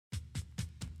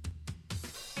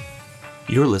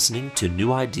You're listening to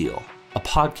New Ideal, a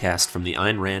podcast from the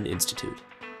Ayn Rand Institute.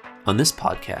 On this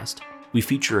podcast, we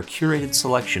feature a curated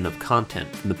selection of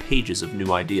content from the pages of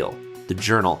New Ideal, the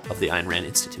journal of the Ayn Rand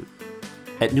Institute.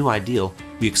 At New Ideal,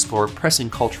 we explore pressing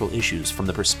cultural issues from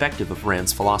the perspective of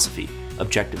Rand's philosophy,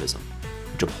 objectivism,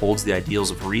 which upholds the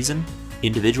ideals of reason,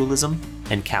 individualism,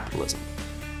 and capitalism.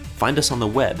 Find us on the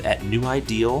web at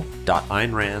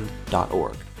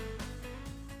newideal.aynrand.org.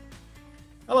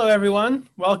 Hello, everyone.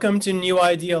 Welcome to New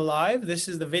Ideal Live. This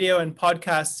is the video and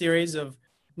podcast series of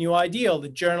New Ideal, the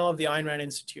journal of the Ayn Rand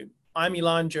Institute. I'm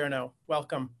Ilan Journo.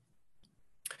 Welcome.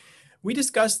 We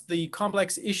discuss the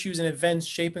complex issues and events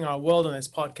shaping our world on this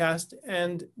podcast,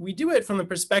 and we do it from the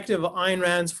perspective of Ayn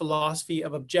Rand's philosophy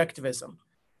of objectivism,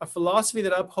 a philosophy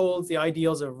that upholds the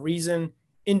ideals of reason,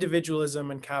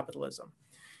 individualism, and capitalism.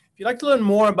 If you'd like to learn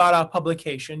more about our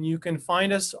publication, you can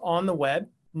find us on the web,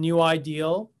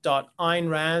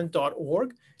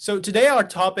 newideal.aynrand.org. So today our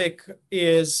topic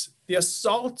is the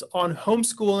assault on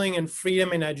homeschooling and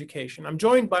freedom in education. I'm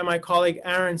joined by my colleague,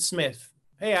 Aaron Smith.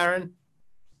 Hey, Aaron.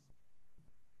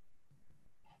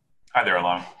 Hi there,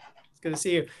 Alon. It's good to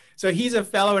see you. So he's a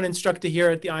fellow and instructor here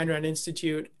at the Ayn Rand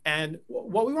Institute. And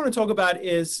what we want to talk about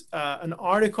is an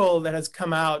article that has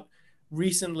come out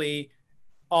recently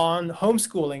on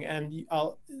homeschooling. And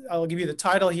I'll give you the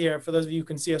title here for those of you who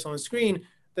can see us on the screen.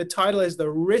 The title is The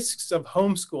Risks of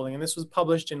Homeschooling, and this was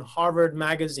published in Harvard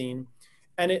Magazine.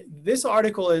 And this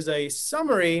article is a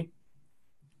summary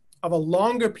of a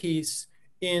longer piece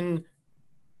in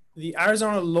the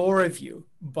Arizona Law Review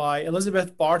by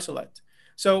Elizabeth Bartholet.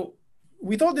 So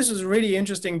we thought this was really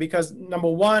interesting because, number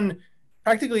one,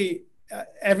 practically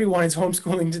everyone is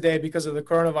homeschooling today because of the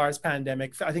coronavirus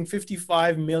pandemic. I think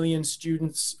 55 million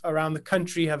students around the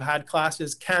country have had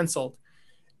classes canceled.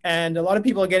 And a lot of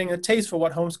people are getting a taste for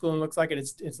what homeschooling looks like, and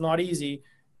it's not easy.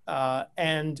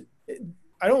 And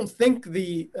I don't think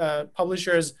the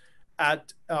publishers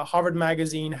at Harvard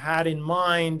Magazine had in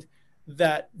mind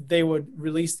that they would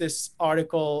release this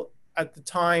article at the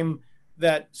time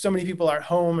that so many people are at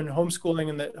home and homeschooling,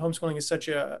 and that homeschooling is such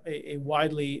a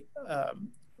widely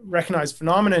recognized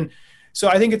phenomenon. So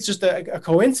I think it's just a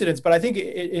coincidence, but I think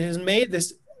it has made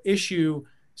this issue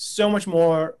so much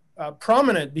more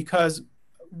prominent because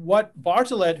what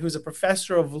Bartholet, who's a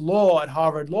professor of law at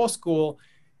Harvard Law School,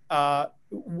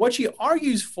 what she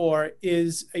argues for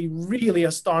is a really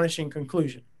astonishing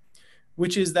conclusion,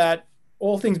 which is that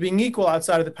all things being equal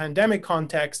outside of the pandemic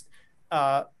context,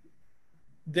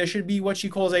 there should be what she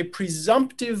calls a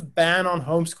presumptive ban on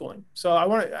homeschooling. So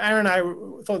Aaron and I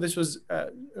thought this was a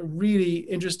really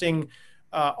interesting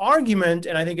argument,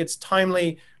 and I think it's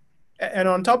timely. And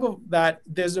on top of that,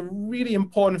 there's a really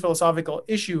important philosophical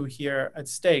issue here at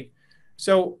stake.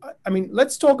 So, I mean,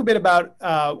 let's talk a bit about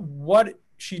what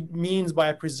she means by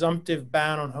a presumptive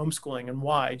ban on homeschooling and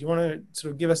why. Do you want to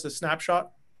sort of give us a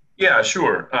snapshot? Yeah,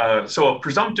 sure. So a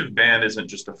presumptive ban isn't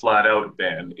just a flat-out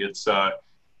ban. It's that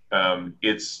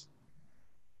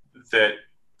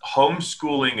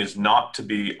homeschooling is not to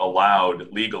be allowed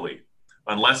legally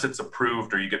unless it's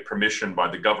approved or you get permission by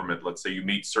the government. Let's say you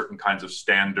meet certain kinds of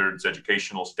standards,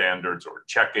 educational standards, or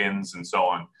check-ins and so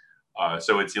on.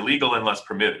 So it's illegal unless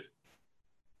permitted.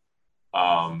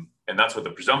 And that's what the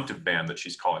presumptive ban that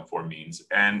she's calling for means.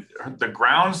 And the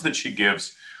grounds that she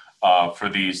gives for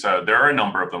these, there are a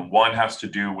number of them. One has to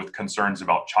do with concerns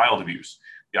about child abuse.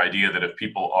 The idea that if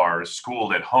people are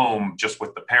schooled at home just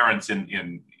with the parents and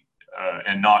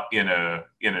not in a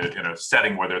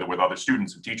setting where they're with other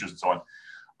students and teachers and so on,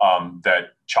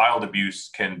 that child abuse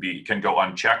can go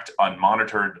unchecked,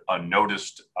 unmonitored,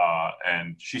 unnoticed,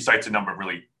 and she cites a number of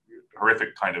really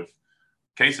horrific kind of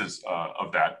cases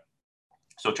of that.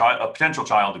 So potential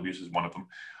child abuse is one of them.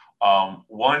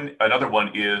 Another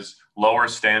one is lower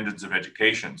standards of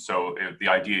education. So the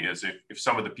idea is if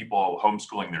some of the people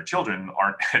homeschooling their children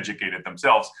aren't educated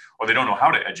themselves, or they don't know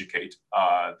how to educate,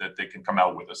 that they can come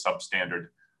out with a substandard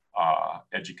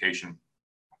education.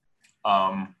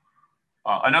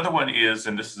 Another one is,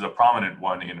 and this is a prominent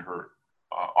one in her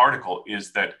article,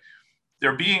 is that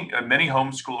many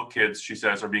homeschool kids, she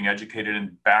says, are being educated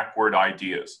in backward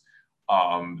ideas.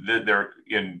 They're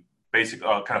in basic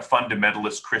kind of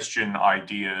fundamentalist Christian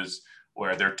ideas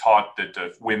where they're taught that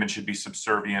women should be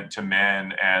subservient to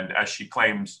men, and as she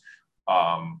claims,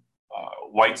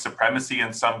 white supremacy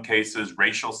in some cases,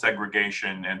 racial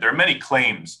segregation, and there are many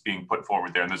claims being put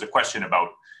forward there. And there's a question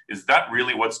about, is that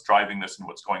really what's driving this and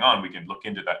what's going on? We can look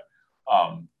into that.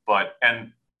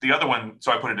 And the other one,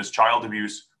 so I put it as child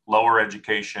abuse, lower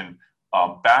education,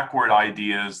 backward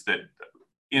ideas that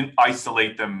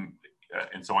isolate them,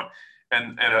 and so on.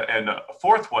 and a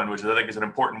fourth one, which I think is an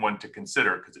important one to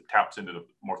consider because it taps into the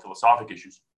more philosophic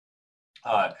issues,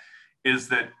 is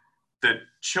that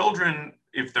children,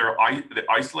 if they're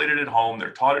isolated at home,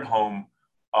 they're taught at home,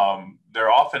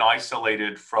 they're often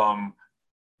isolated from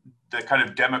the kind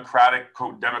of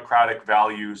democratic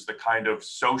values, the kind of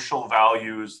social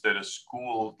values that a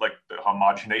school, like the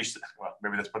homogenization, well,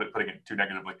 maybe that's putting it too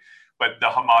negatively, but the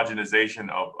homogenization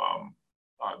of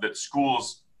that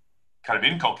schools kind of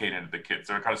inculcate into the kids.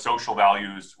 There are kind of social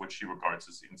values, which she regards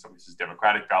as, in some cases,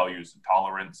 democratic values and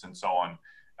tolerance and so on.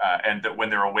 And that when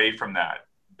they're away from that,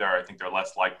 I think they're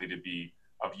less likely to be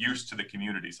of use to the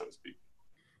community, so to speak.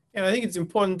 And I think it's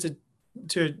important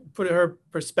to put her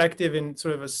perspective in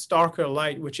sort of a starker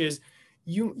light, which is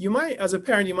you might, as a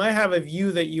parent, you might have a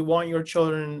view that you want your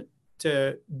children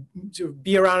to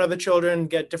be around other children,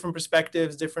 get different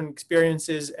perspectives, different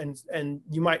experiences, and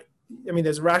you might, I mean,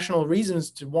 there's rational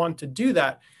reasons to want to do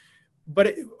that,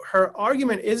 but her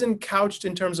argument isn't couched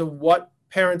in terms of what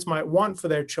parents might want for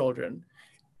their children.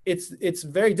 It's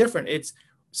very different. It's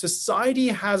society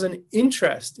has an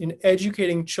interest in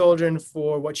educating children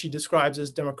for what she describes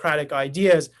as democratic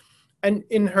ideas. And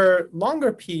in her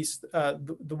longer piece,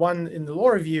 the one in the law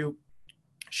review,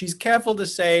 she's careful to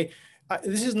say,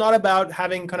 this is not about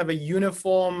having kind of a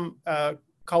uniform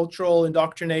cultural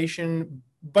indoctrination,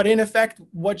 but in effect,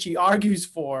 what she argues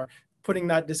for, putting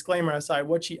that disclaimer aside,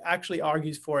 what she actually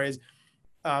argues for is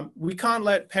we can't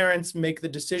let parents make the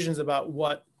decisions about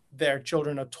what their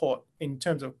children are taught in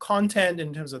terms of content,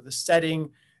 in terms of the setting.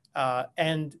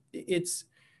 And it's,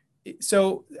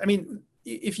 so, I mean,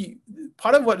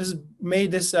 part of what has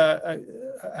made this,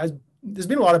 there's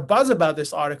been a lot of buzz about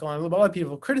this article and a lot of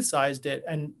people have criticized it.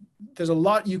 And there's a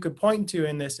lot you could point to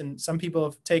in this. And some people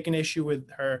have taken issue with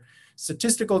her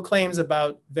statistical claims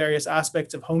about various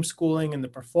aspects of homeschooling and the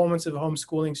performance of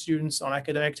homeschooling students on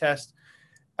academic tests.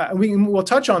 We'll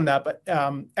touch on that, but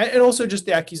and also just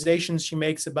the accusations she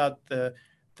makes about the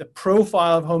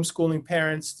profile of homeschooling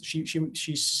parents.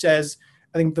 She says,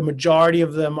 I think the majority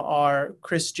of them are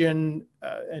Christian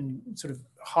and sort of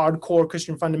hardcore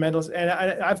Christian fundamentalists. And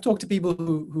I've talked to people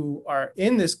who are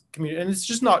in this community, and it's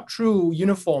just not true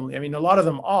uniformly. I mean, a lot of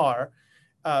them are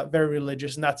very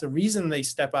religious, and that's a reason they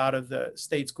step out of the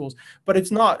state schools. But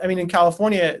it's not, I mean, in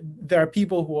California, there are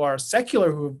people who are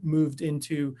secular who have moved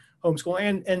into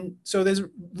homeschooling. And so there's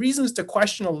reasons to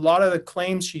question a lot of the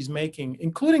claims she's making,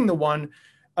 including the one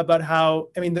about how,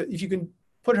 I mean, if you can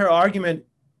put her argument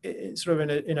sort of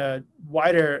in a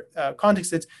wider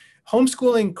context, it's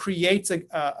homeschooling creates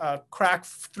a crack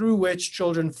through which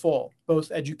children fall,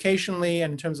 both educationally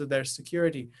and in terms of their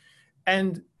security.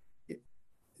 And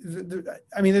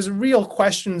I mean, there's real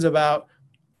questions about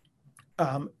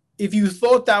if you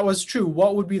thought that was true,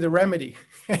 what would be the remedy?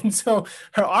 And so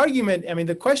her argument, I mean,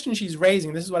 the question she's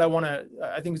raising, this is what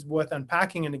I think is worth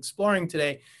unpacking and exploring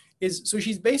today, is so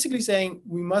she's basically saying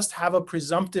we must have a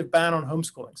presumptive ban on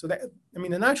homeschooling. So that, I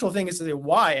mean, the natural thing is to say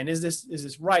why, and is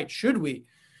this right? Should we?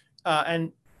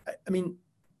 And I mean,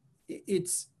 the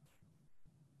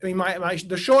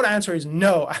short answer is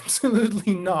no,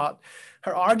 absolutely not.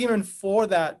 Her argument for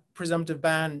that presumptive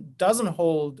ban doesn't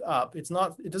hold up. It's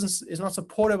not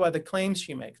supported by the claims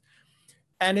she makes.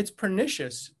 And it's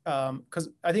pernicious because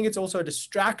I think it's also a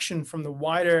distraction from the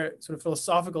wider sort of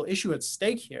philosophical issue at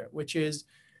stake here, which is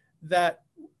that,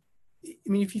 I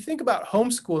mean, if you think about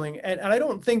homeschooling, and I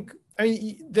don't think, I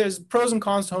mean, there's pros and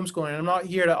cons to homeschooling, and I'm not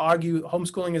here to argue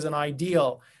homeschooling is an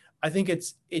ideal. I think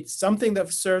it's something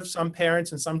that serves some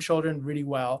parents and some children really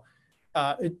well.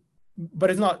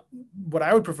 But it's not what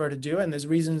I would prefer to do, and there's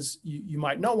reasons you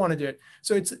might not want to do it.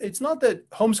 So it's not that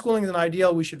homeschooling is an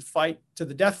ideal we should fight to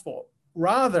the death for.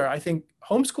 Rather, I think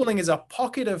homeschooling is a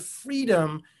pocket of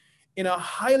freedom in a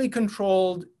highly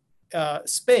controlled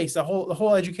space, the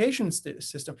whole education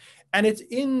system, and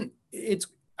it's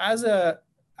as a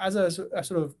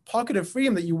sort of pocket of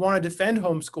freedom that you want to defend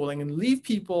homeschooling and leave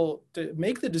people to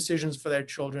make the decisions for their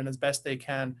children as best they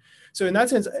can. So in that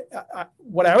sense,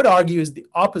 what I would argue is the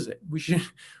opposite. We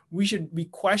should be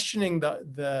questioning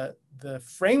the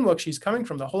framework she's coming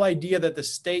from, the whole idea that the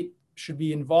state should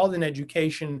be involved in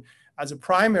education as a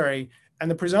primary, and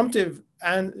the presumptive,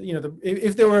 and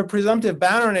if there were a presumptive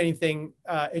ban on anything,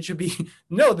 it should be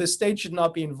no, the state should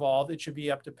not be involved. It should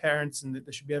be up to parents, and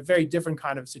there should be a very different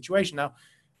kind of situation. Now,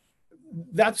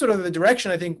 that's sort of the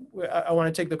direction I think I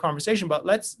want to take the conversation. But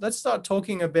let's start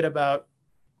talking a bit about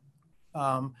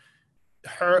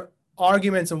her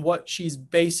arguments and what she's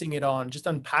basing it on. Just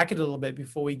unpack it a little bit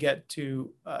before we get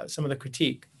to some of the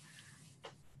critique.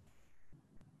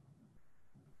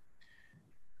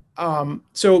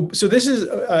 So this is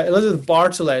Elizabeth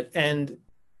Bartholet, and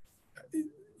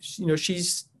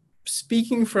she's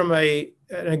speaking from an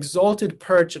exalted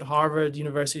perch at Harvard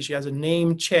University. She has a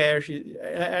named chair.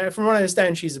 From what I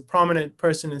understand, she's a prominent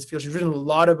person in this field. She's written a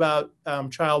lot about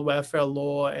child welfare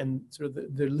law and sort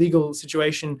of the legal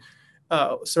situation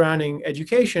surrounding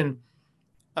education.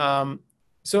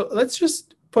 So let's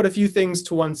just put a few things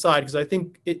to one side, because I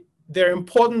think they're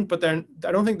important, but I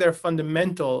don't think they're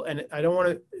fundamental. And I don't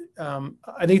want to,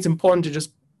 I think it's important to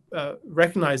just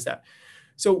recognize that.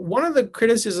 So one of the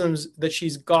criticisms that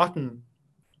she's gotten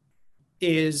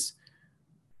is,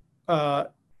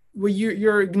 well,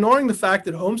 you're ignoring the fact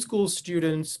that homeschool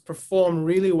students perform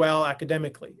really well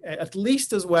academically, at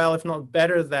least as well, if not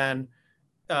better than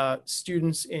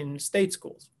students in state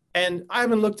schools. And I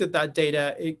haven't looked at that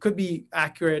data. It could be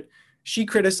accurate. She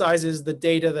criticizes the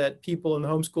data that people in the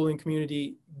homeschooling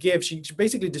community give. She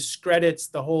basically discredits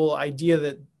the whole idea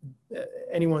that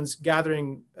anyone's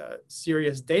gathering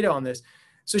serious data on this.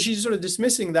 So she's sort of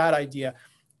dismissing that idea.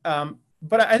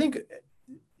 But I think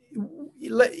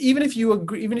even if you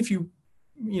agree, even if you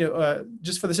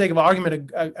just for the sake of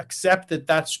argument, accept that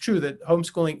that's true, that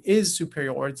homeschooling is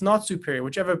superior or it's not superior,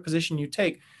 whichever position you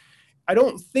take, I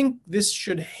don't think this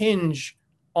should hinge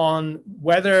on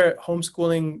whether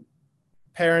homeschooling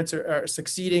parents are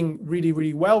succeeding really,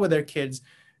 really well with their kids.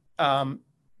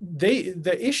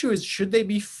 The issue is, should they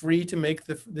be free to make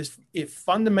this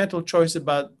fundamental choice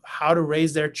about how to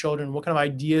raise their children, what kind of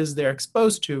ideas they're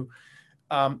exposed to?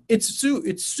 It's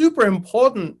super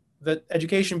important that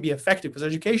education be effective, because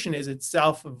education is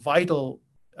itself vital.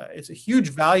 It's a huge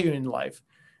value in life.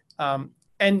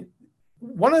 And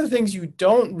one of the things you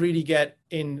don't really get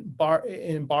in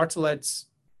Bartholet's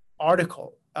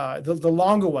article, the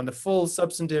longer one, the full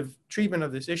substantive treatment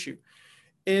of this issue,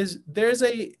 is there's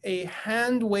a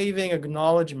hand-waving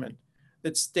acknowledgement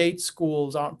that state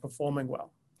schools aren't performing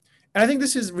well. And I think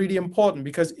this is really important,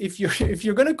 because if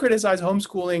you're going to criticize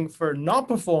homeschooling for not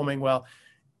performing well,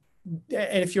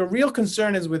 and if your real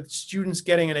concern is with students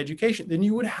getting an education, then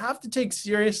you would have to take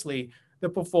seriously the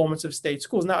performance of state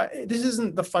schools. Now, this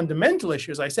isn't the fundamental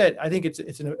issue, as I said. I think it's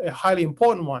a highly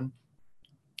important one.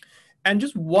 And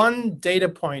just one data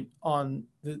point on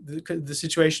the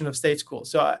situation of state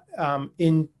schools. So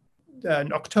in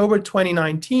October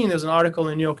 2019, there's an article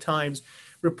in the New York Times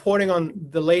reporting on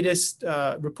the latest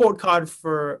report card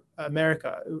for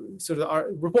America, sort of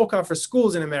our report card for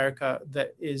schools in America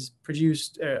that is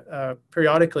produced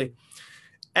periodically.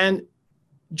 And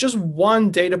just one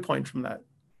data point from that: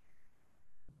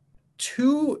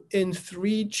 2 in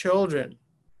 3 children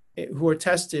who are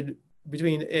tested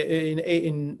between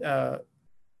in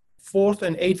 4th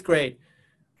and 8th grade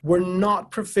were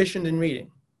not proficient in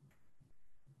reading.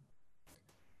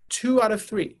 2 out of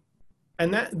 3.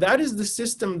 And that is the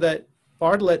system that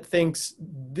Bartholet thinks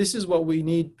this is what we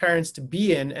need parents to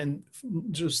be in, and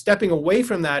just stepping away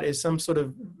from that is some sort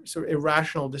of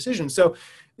irrational decision. So,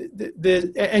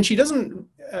 and she doesn't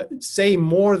say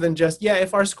more than just, yeah,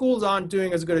 if our schools aren't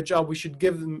doing as good a job, we should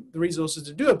give them the resources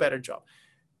to do a better job.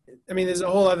 I mean, there's a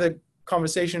whole other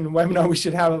conversation and webinar we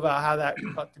should have about how that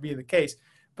ought to be the case.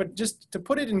 But just to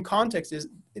put it in context,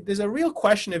 there's a real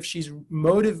question if she's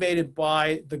motivated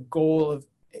by the goal of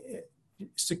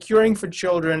securing for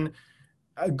children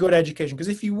a good education. Because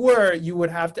if you were, you would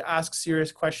have to ask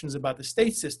serious questions about the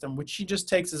state system, which she just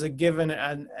takes as a given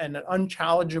and an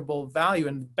unchallengeable value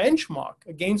and benchmark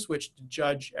against which to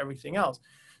judge everything else.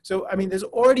 So, I mean, there's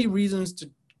already reasons to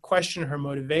question her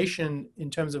motivation in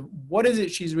terms of what is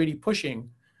it she's really pushing.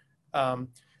 And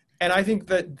I think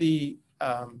that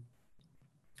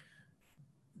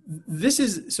this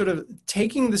is sort of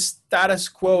taking the status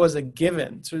quo as a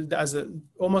given, sort of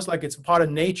almost like it's a part of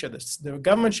nature. The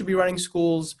government should be running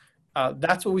schools.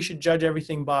 That's what we should judge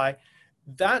everything by.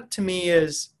 That to me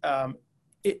is,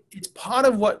 it's part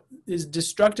of what is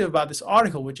destructive about this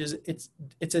article, which is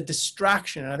it's a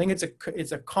distraction. And I think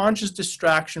it's a conscious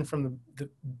distraction from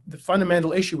the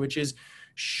fundamental issue, which is,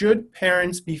 should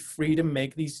parents be free to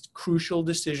make these crucial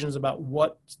decisions about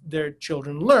what their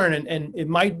children learn? And it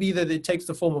might be that it takes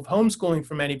the form of homeschooling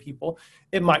for many people.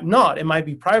 It might not. It might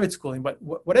be private schooling. But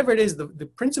whatever it is, the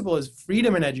principle is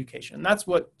freedom in education. And that's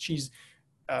what she's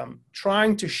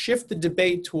trying to shift the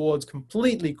debate towards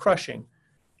completely crushing.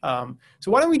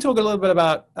 So why don't we talk a little bit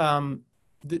about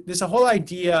this whole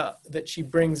idea that she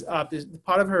brings up.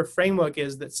 Part of her framework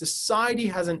is that society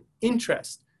has an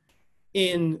interest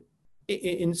in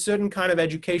certain kind of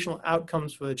educational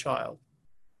outcomes for the child.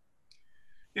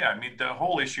 Yeah, I mean, the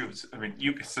whole issue is, I mean,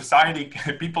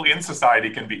 people in society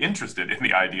can be interested in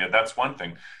the idea. That's one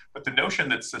thing. But the notion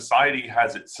that society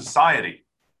has its society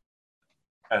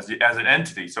as an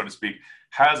entity, so to speak,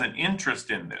 has an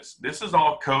interest in this. This is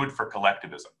all code for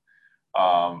collectivism.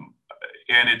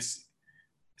 And it's,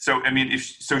 so, I mean,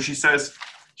 she says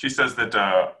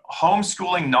that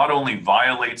homeschooling not only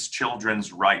violates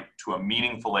children's right to a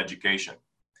meaningful education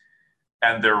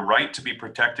and their right to be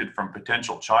protected from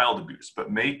potential child abuse,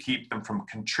 but may keep them from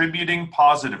contributing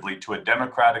positively to a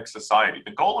democratic society.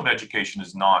 The goal of education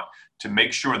is not to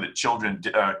make sure that children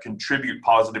contribute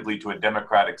positively to a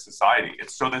democratic society.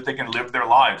 It's so that they can live their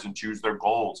lives and choose their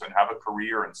goals and have a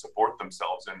career and support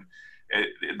themselves. And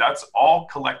that's all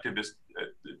collectivist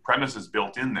premises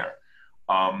built in there.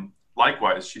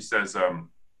 Likewise, she says,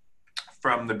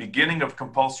 from the beginning of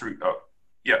compulsory,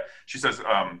 she says,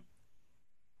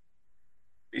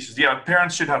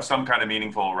 parents should have some kind of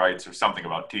meaningful rights or something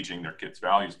about teaching their kids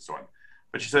values and so on.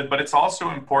 But she said, but it's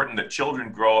also important that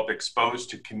children grow up exposed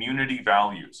to community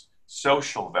values,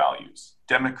 social values,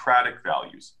 democratic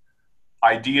values,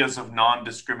 ideas of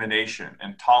non-discrimination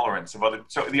and tolerance of other.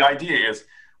 So the idea is,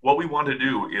 what we want to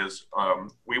do is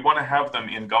we want to have them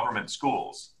in government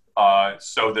schools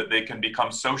so that they can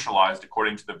become socialized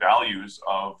according to the values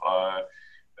of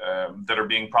that are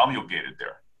being promulgated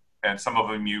there. And some of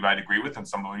them you might agree with and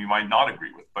some of them you might not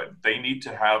agree with, but they need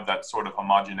to have that sort of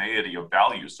homogeneity of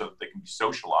values so that they can be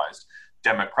socialized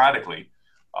democratically,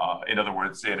 in other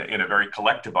words, in a very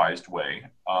collectivized way.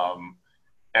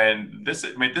 And this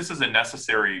is a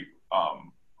necessary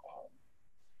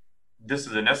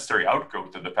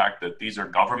outgrowth of the fact that these are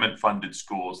government-funded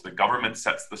schools. The government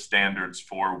sets the standards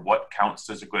for what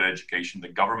counts as a good education. The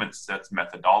government sets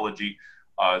methodology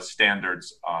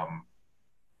standards.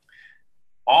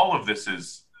 All of this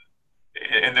is,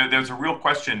 and there's a real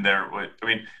question there. I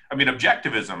mean,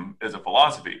 objectivism as a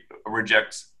philosophy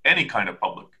rejects any kind of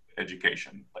public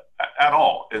education at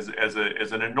all as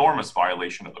an enormous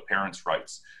violation of the parents'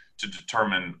 rights to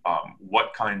determine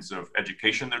what kinds of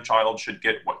education their child should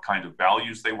get, what kind of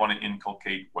values they want to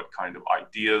inculcate, what kind of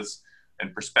ideas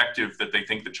and perspective that they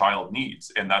think the child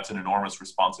needs. And that's an enormous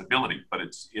responsibility, but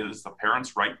it is the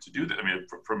parents' right to do that. I mean,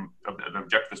 from an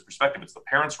objectivist perspective, it's the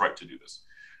parents' right to do this,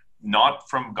 not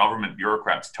from government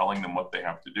bureaucrats telling them what they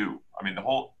have to do. I mean, the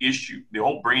whole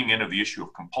bringing in of the issue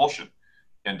of compulsion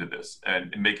into this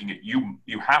and making it,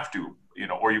 you have to,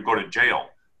 or you go to jail,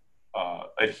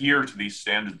 adhere to these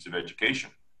standards of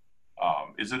education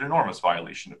is an enormous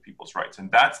violation of people's rights. And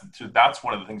that's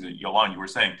one of the things that Yolande, you were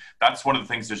saying, that's one of the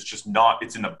things that's just not,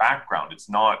 it's in the background.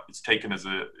 It's taken as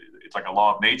it's like a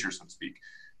law of nature, so to speak.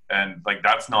 And like,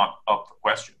 that's not up for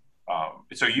question.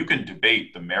 So you can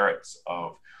debate the merits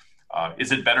of,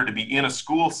 is it better to be in a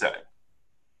school setting,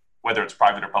 whether it's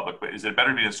private or public, but is it better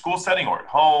to be in a school setting or at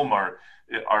home, or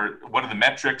what are the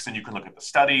metrics? And you can look at the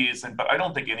studies, but I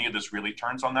don't think any of this really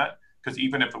turns on that, because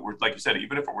even if it were, like you said,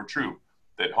 even if it were true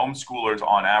that homeschoolers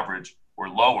on average were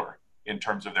lower in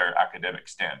terms of their academic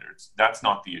standards, that's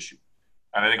not the issue.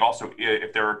 And I think also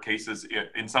if there are cases,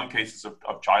 in some cases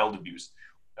of child abuse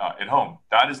at home,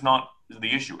 that is not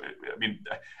the issue. I mean,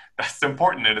 that's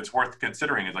important and it's worth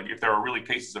considering. Is like, if there are really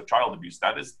cases of child abuse,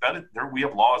 that is there, we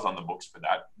have laws on the books for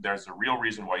that. There's a real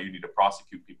reason why you need to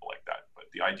prosecute people like that. But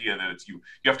the idea that it's you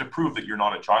have to prove that you're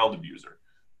not a child abuser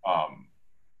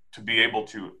to be able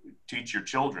to teach your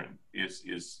children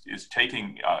is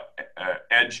taking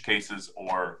edge cases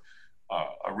or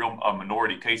a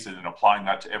minority cases and applying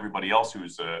that to everybody else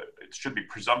who's it should be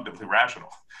presumptively rational.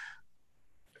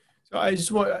 So I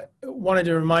just wanted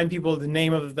to remind people of the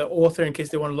name of the author in case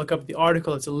they want to look up the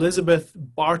article. It's Elizabeth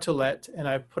Bartlett, and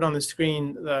I put on the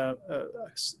screen an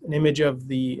image of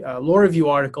the Law Review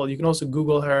article. You can also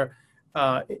Google her.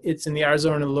 It's in the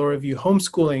Arizona Law Review,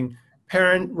 Homeschooling,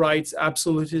 Parent Rights,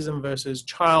 Absolutism versus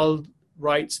Child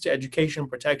Rights to Education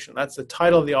Protection. That's the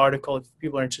title of the article if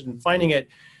people are interested in finding it.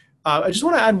 I just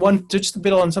want to add just a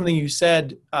bit on something you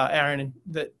said, Aaron,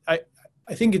 that I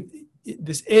think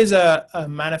this is a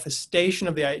manifestation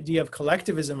of the idea of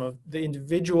collectivism, of the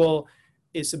individual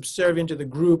is subservient to the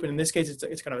group. And in this case,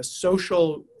 it's kind of a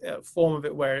social form of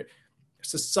it where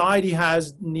society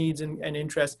has needs and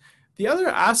interests. The other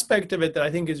aspect of it that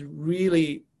I think is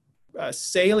really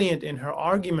salient in her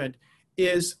argument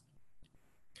is,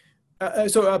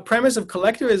 so a premise of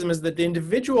collectivism is that the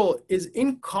individual is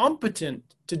incompetent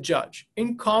to judge,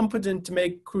 incompetent to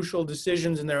make crucial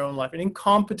decisions in their own life, and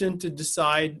incompetent to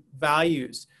decide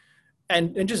values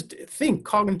and just think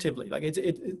cognitively. Like it's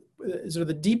sort of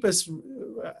the deepest,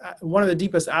 one of the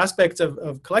deepest aspects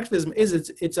of collectivism is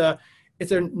it's a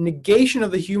negation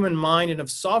of the human mind and of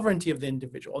sovereignty of the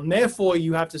individual. And therefore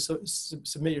you have to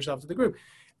submit yourself to the group.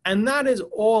 And that is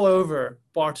all over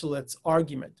Bartlett's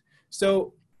argument.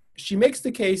 So she makes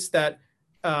the case that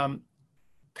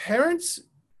parents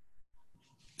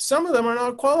some of them are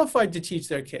not qualified to teach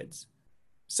their kids.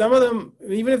 Some of them,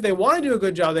 even if they want to do a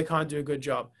good job, they can't do a good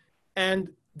job. And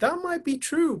that might be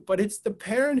true, but it's the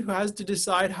parent who has to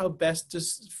decide how best to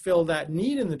fill that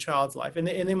need in the child's life. And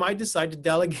they might decide to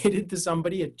delegate it to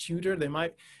somebody, a tutor. They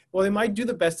might do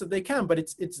the best that they can, but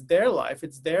it's their life,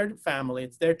 it's their family,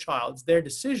 it's their child, it's their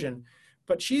decision.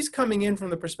 But she's coming in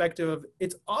from the perspective of,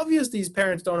 it's obvious these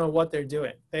parents don't know what they're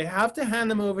doing. They have to hand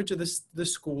them over to the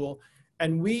school.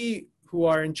 And we who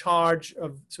are in charge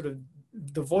of sort of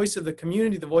the voice of the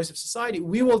community, the voice of society,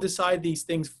 we will decide these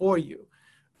things for you.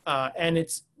 And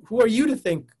it's, who are you to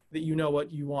think that you know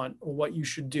what you want or what you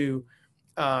should do?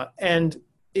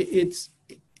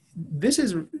 This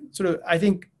is sort of, I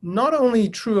think, not only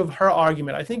true of her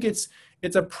argument, I think it's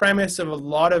a premise of a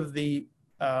lot of the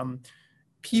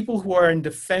people who are in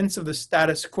defense of the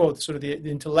status quo, sort of the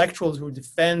intellectuals who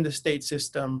defend the state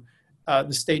system,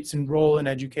 the state's role in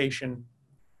education.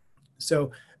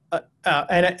 So,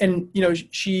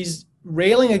 she's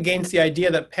railing against the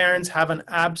idea that parents have an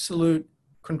absolute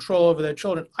control over their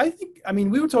children. I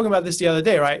mean, we were talking about this the other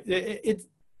day, right?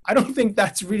 I don't think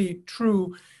that's really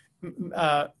true.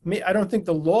 I don't think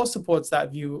the law supports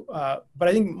that view, but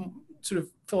I think sort of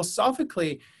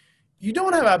philosophically, you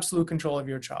don't have absolute control of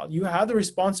your child. You have the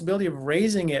responsibility of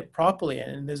raising it properly,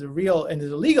 and there's a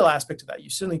legal aspect to that. You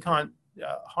certainly can't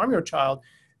harm your child.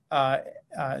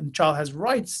 And the child has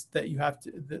rights that you have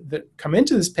to that come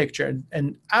into this picture,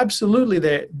 and absolutely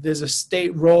there's a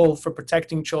state role for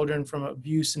protecting children from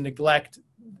abuse and neglect.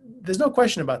 There's no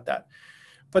question about that.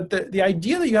 But the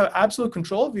idea that you have absolute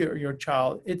control of your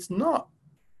child, it's not.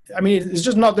 I mean, it's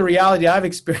just not the reality I've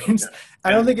experienced. Yeah.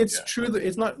 I don't think it's true. That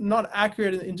it's not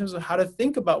accurate in terms of how to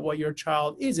think about what your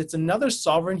child is. It's another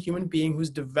sovereign human being who's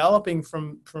developing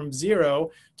from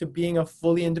zero to being a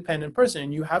fully independent person.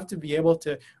 And you have to be able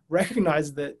to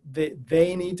recognize that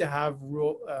they need to have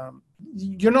rule.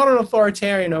 You're not an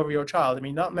authoritarian over your child. I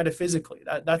mean, not metaphysically.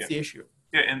 That's the issue.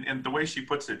 Yeah, and the way she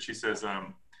puts it, she says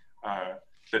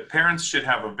that parents should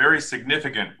have very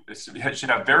significant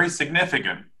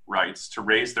rights to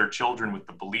raise their children with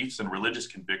the beliefs and religious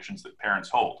convictions that parents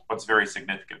hold. What's very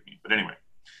significant mean? But anyway,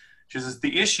 she says,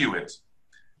 the issue is,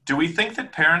 do we think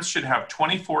that parents should have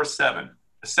 24/7,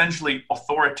 essentially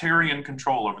authoritarian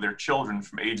control over their children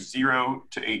from age 0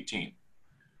 to 18?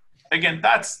 Again,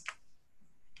 that's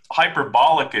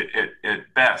hyperbolic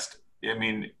at best. I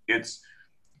mean, it's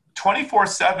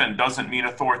 24/7 doesn't mean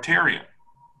authoritarian.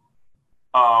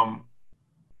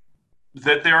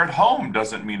 That they're at home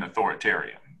doesn't mean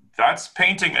authoritarian. That's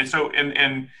painting. And so,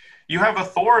 and you have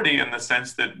authority in the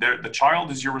sense that the child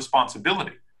is your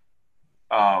responsibility.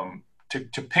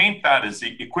 To paint that as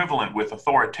the equivalent with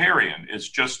authoritarian is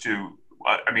just to,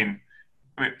 I mean,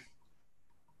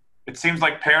 it seems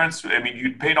like parents,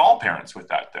 you'd paint all parents with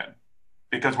that then,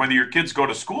 because whether your kids go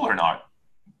to school or not,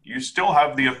 you still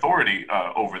have the authority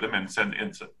over them in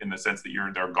the sense that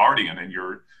you're their guardian, and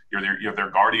you're their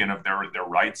guardian of their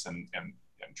rights and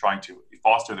trying to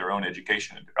foster their own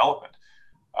education and development.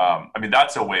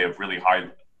 That's a way of really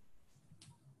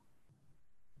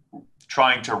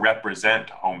trying to represent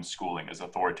homeschooling as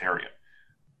authoritarian.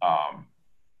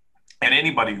 And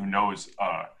anybody who knows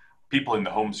people in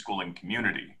the homeschooling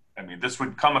community, this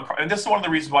would come across, and this is one of the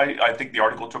reasons why I think the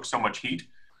article took so much heat.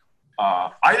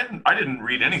 I didn't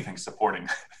read anything supporting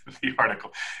the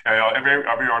article.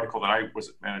 Every article that I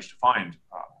managed to find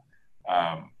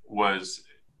was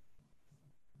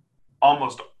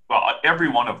almost, every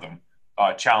one of them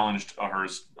challenged her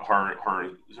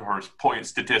point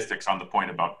statistics on the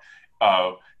point about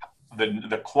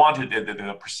the quantity,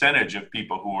 the percentage of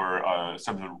people who are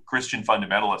some of the Christian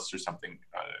fundamentalists or something,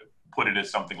 put it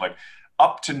as something like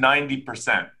up to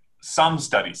 90%. Some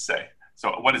studies say.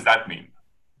 So what does that mean?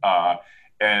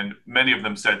 And many of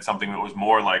them said something that was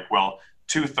more like, well,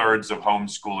 2/3 of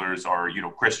homeschoolers are,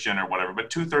 Christian or whatever,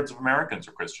 but 2/3 of Americans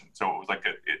are Christian. So it was like,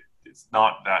 it's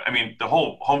not that, the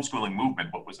whole homeschooling movement,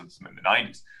 what was in the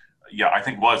 90s, I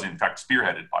think was in fact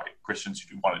spearheaded by Christians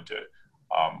who wanted to,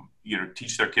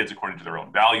 teach their kids according to their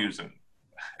own values.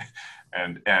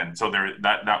 And so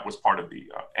that was part of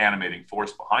the animating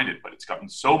force behind it, but it's gotten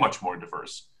so much more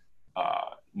diverse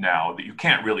now that you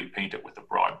can't really paint it with a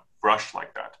broad brush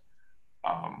like that.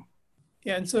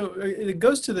 And so it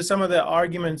goes to some of the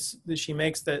arguments that she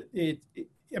makes that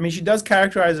she does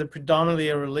characterize it predominantly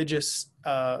a religious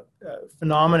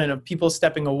phenomenon of people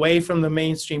stepping away from the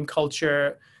mainstream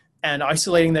culture and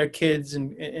isolating their kids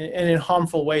and in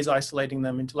harmful ways, isolating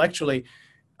them intellectually.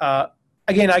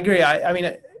 Again, I agree.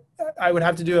 I would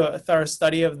have to do a thorough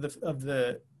study of this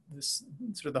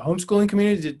sort of the homeschooling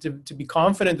community to be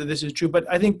confident that this is true. But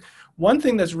I think one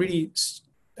thing that's really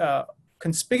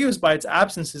conspicuous by its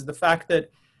absence is the fact that,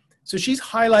 so she's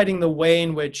highlighting the way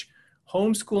in which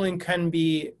homeschooling can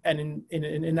be, and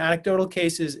in anecdotal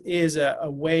cases, is a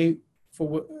way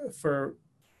for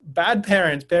bad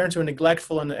parents who are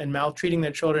neglectful and maltreating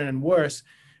their children and worse,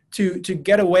 to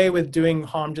get away with doing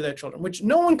harm to their children, which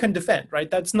no one can defend,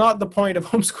 right? That's not the point of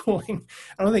homeschooling.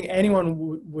 I don't think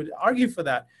anyone would argue for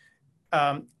that.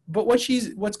 But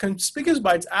what's conspicuous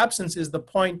by its absence is the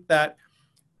point that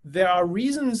there are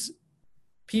reasons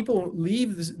people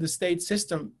leave the state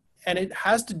system, and it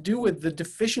has to do with the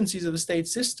deficiencies of the state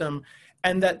system,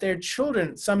 and that their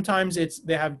children, sometimes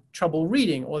they have trouble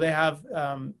reading, or they have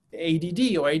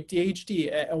ADD or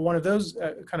ADHD, one of those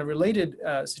kind of related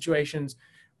situations,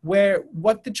 where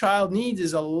what the child needs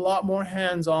is a lot more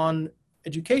hands-on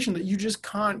education that you just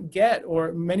can't get,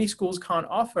 or many schools can't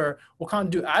offer or can't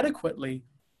do adequately.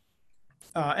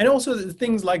 And also the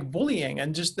things like bullying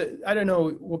and just I don't know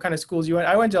what kind of schools you went.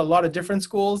 I went to a lot of different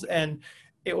schools, and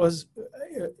it was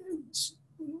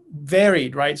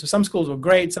varied, right? So some schools were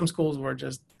great. Some schools were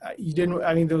just, there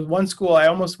was one school I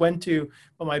almost went to,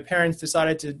 but my parents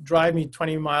decided to drive me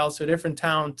 20 miles to a different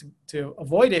town to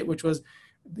avoid it, which was,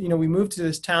 we moved to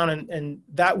this town, and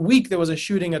that week there was a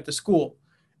shooting at the school.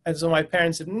 And so my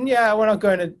parents said, yeah, we're not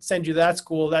going to send you to that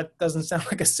school. That doesn't sound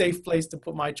like a safe place to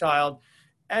put my child.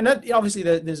 And that, obviously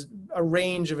there's a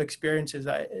range of experiences.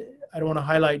 I don't want to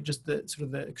highlight just the sort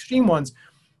of the extreme ones.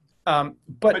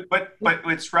 But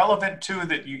it's relevant too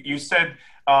that you said,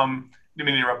 I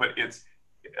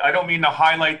don't mean to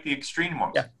highlight the extreme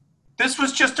ones. Yeah. This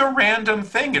was just a random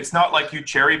thing. It's not like you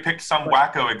cherry picked some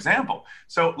wacko example.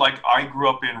 So like I grew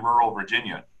up in rural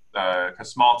Virginia, a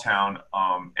small town,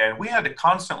 and we had to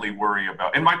constantly worry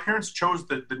about, and my parents chose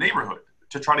the neighborhood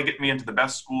to try to get me into the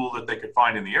best school that they could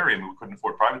find in the area. We couldn't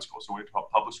afford private school, so we had to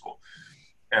help public school.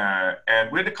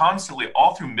 And we had to constantly,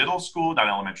 all through middle school, not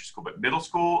elementary school, but middle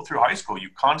school through high school, you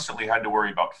constantly had to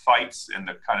worry about fights and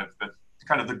the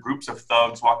kind of the groups of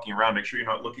thugs walking around. Make sure you're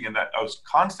not looking in that. I was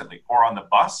constantly, or on the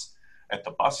bus, at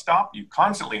the bus stop, you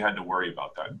constantly had to worry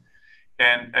about that.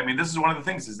 And I mean, this is one of the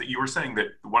things is that you were saying that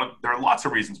there are lots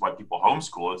of reasons why people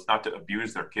homeschool. It's not to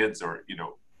abuse their kids or,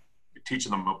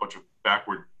 teaching them a bunch of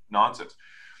backward nonsense.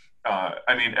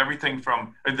 Everything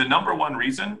from the number one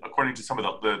reason, according to some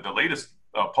of the latest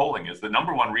polling, is the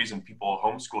number one reason people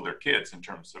homeschool their kids in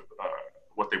terms of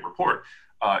what they report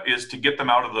is to get them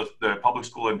out of the public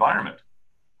school environment.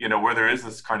 Where there is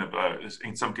this kind of,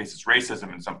 in some cases,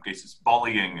 racism, in some cases,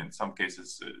 bullying, in some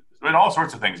cases, and all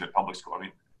sorts of things at public school.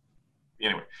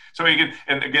 Anyway, so I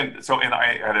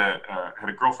had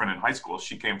a girlfriend in high school.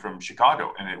 She came from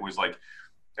Chicago, and it was like,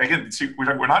 again,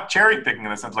 we're not cherry picking in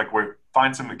the sense like we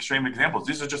find some extreme examples.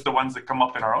 These are just the ones that come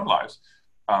up in our own lives.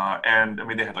 They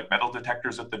had like metal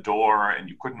detectors at the door, and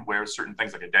you couldn't wear certain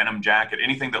things like a denim jacket,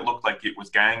 anything that looked like it was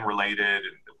gang related.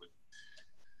 And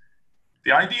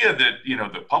the idea that,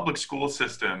 the public school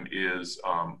system is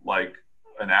like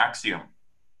an axiom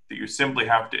that you simply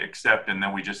have to accept, and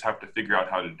then we just have to figure out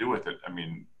how to do with it.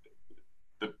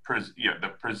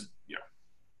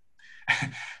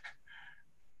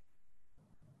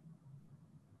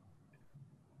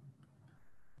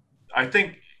 I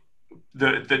think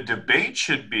the debate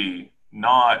should be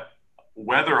not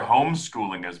whether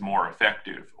homeschooling is more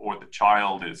effective or the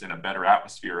child is in a better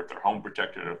atmosphere if they're home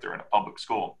protected or if they're in a public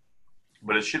school,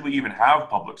 but should we even have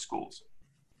public schools?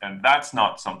 And that's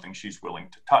not something she's willing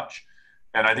to touch.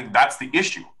 And I think that's the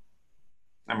issue.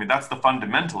 That's the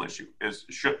fundamental issue, is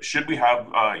should we have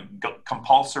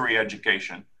compulsory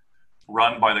education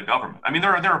run by the government?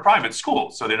 There are private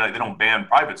schools, so they don't ban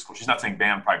private schools. She's not saying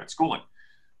ban private schooling.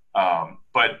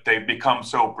 But they've become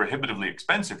so prohibitively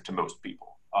expensive to most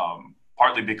people,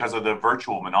 partly because of the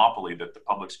virtual monopoly that the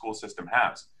public school system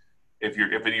has. If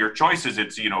your choices,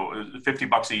 it's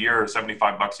 $50 a year or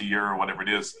 $75 a year or whatever it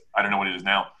is. I don't know what it is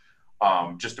now,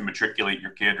 just to matriculate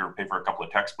your kid or pay for a couple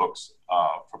of textbooks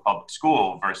for public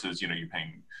school versus you're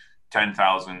paying $10,000,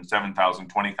 $7,000,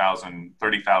 $20,000,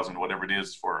 $30,000, whatever it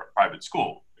is for a private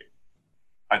school.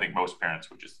 I think most parents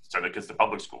would just send their kids to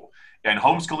public school, and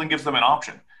homeschooling gives them an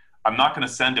option. I'm not going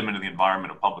to send them into the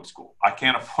environment of public school. I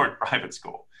can't afford private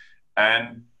school.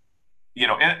 And,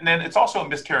 and then it's also a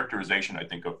mischaracterization, I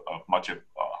think, of much of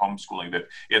homeschooling, that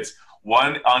it's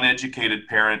one uneducated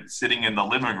parent sitting in the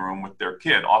living room with their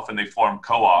kid. Often they form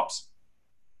co-ops,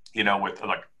 with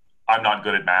like, I'm not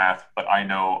good at math, but I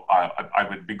know I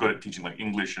would be good at teaching like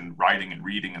English and writing and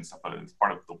reading and stuff. But it's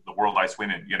part of the world I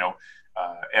swim in,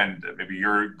 and maybe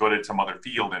you're good at some other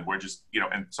field, and we're just,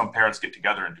 and some parents get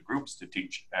together into groups to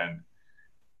teach. And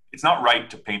it's not right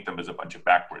to paint them as a bunch of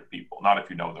backward people, not if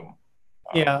you know them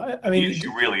Yeah, I The mean,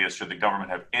 issue really is, should the government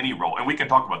have any role? And we can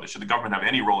talk about this. Should the government have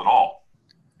any role at all?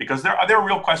 Because there are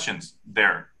real questions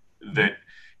there that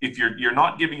if you're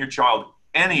not giving your child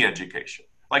any education,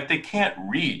 like they can't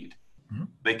read,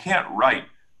 they can't write.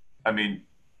 I mean,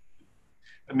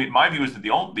 my view is that the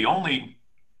only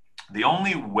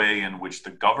way in which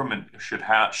the government should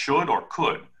or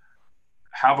could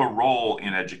have a role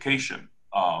in education,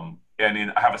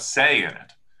 and have a say in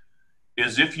it,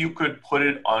 is if you could put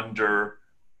it under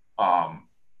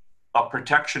a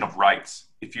protection of rights.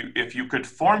 If you could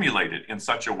formulate it in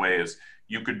such a way as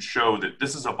you could show that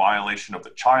this is a violation of the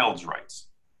child's rights,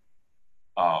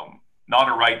 not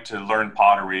a right to learn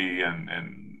pottery and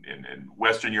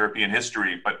Western European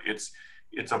history, but it's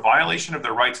a violation of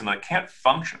their rights, and they can't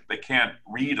function. They can't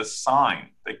read a sign.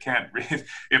 They can't read.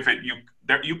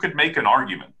 You could make an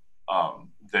argument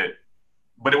that,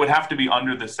 but it would have to be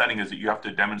under the setting is that you have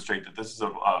to demonstrate that this is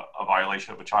a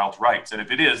violation of a child's rights. And if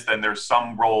it is, then there's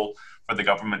some role for the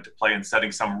government to play in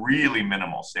setting some really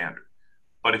minimal standard.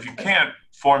 But if you can't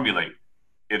formulate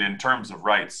it in terms of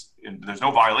rights, and there's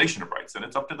no violation of rights, then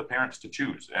it's up to the parents to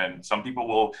choose. And some people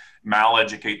will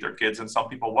mal-educate their kids and some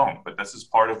people won't. But this is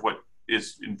part of what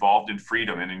is involved in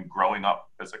freedom and in growing up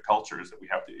as a culture, is that we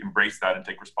have to embrace that and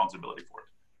take responsibility for it.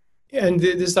 And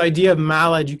this idea of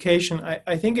mal-education,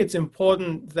 I think it's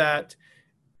important that,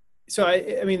 so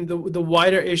I mean, the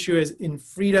wider issue is in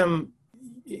freedom,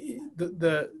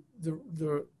 the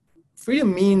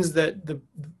freedom means that the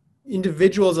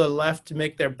individuals are left to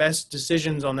make their best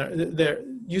decisions on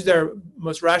use their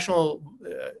most rational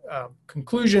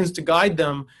conclusions to guide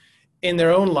them in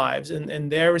their own lives,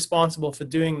 and they're responsible for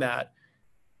doing that.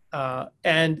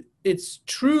 And it's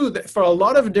true that for a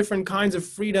lot of different kinds of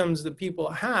freedoms that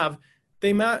people have,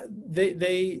 they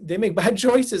make bad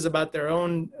choices about their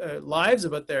own lives,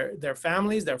 about their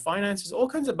families, their finances, all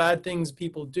kinds of bad things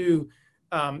people do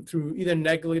through either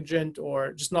negligent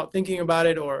or just not thinking about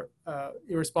it, or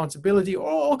irresponsibility, or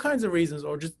all kinds of reasons,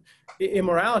 or just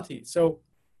immorality. So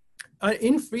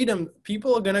in freedom,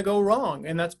 people are going to go wrong,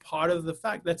 and that's part of the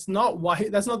fact. That's not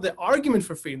the argument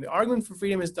for freedom. The argument for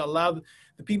freedom is to allow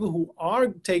the people who are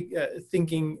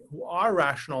thinking, who are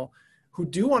rational, who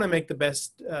do want to make the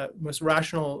best, most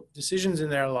rational decisions in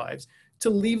their lives, to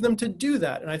leave them to do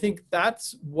that. And I think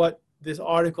that's what this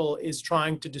article is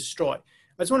trying to destroy.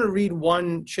 I just want to read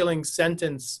one chilling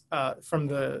sentence from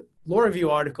the Law Review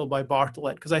article by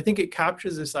Bartlett, because I think it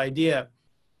captures this idea.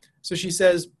 So she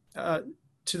says,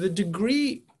 to the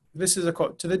degree, this is a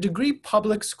quote, "To the degree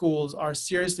public schools are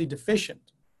seriously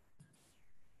deficient,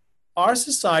 our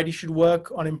society should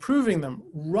work on improving them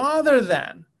rather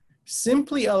than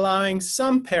simply allowing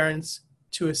some parents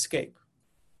to escape."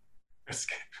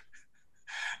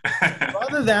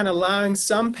 Rather than allowing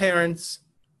some parents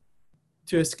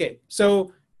to escape.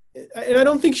 So, and I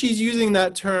don't think she's using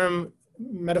that term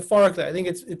metaphorically. I think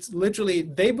it's literally,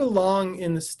 they belong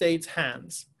in the state's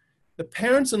hands. The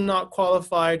parents are not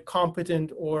qualified,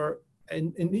 competent, or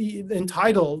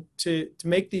entitled to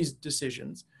make these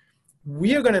decisions.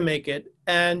 We are going to make it,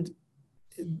 and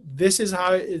this is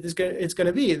how it's going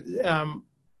to be.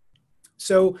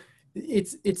 So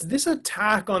it's this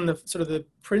attack on the sort of the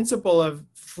principle of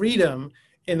freedom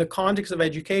in the context of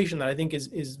education that I think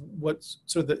is what's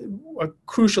sort of a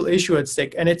crucial issue at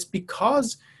stake. And it's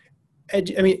because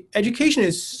education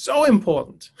is so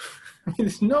important. I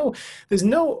mean, there's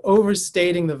no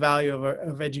overstating the value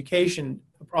of education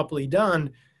properly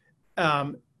done.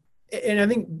 And I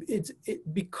think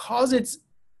because it's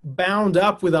bound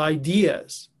up with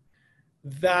ideas,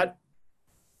 that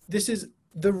this is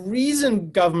the reason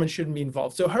government shouldn't be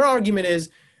involved. So her argument is,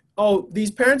 oh,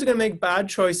 these parents are going to make bad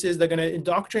choices. They're going to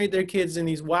indoctrinate their kids in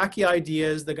these wacky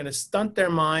ideas. They're going to stunt their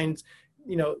minds,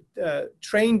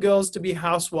 train girls to be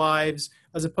housewives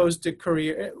as opposed to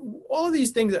career. All of these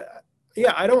things.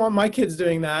 Yeah, I don't want my kids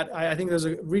doing that. I think those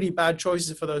are really bad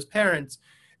choices for those parents.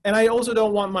 And I also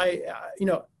don't want my,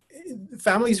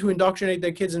 families who indoctrinate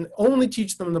their kids and only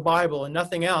teach them the Bible and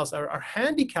nothing else are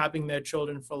handicapping their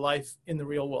children for life in the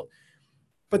real world.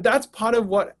 But that's part of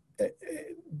what,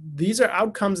 these are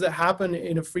outcomes that happen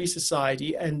in a free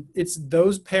society, and it's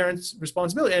those parents'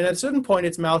 responsibility. And at a certain point,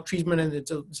 it's maltreatment and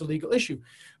it's a legal issue.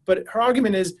 But her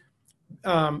argument is,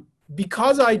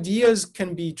 because ideas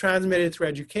can be transmitted through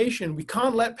education, we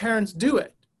can't let parents do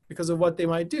it because of what they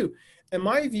might do. And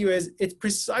my view is, it's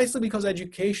precisely because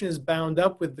education is bound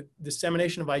up with the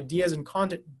dissemination of ideas and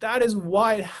content. That is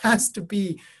why it has to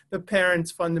be the parents'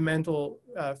 fundamental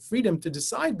freedom to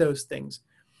decide those things.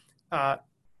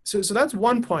 So that's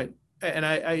one point. And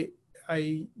I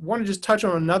want to just touch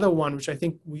on another one, which I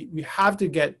think we have to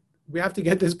get we have to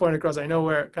get this point across. I know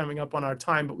we're coming up on our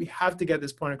time, but we have to get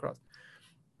this point across.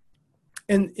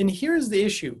 And here's the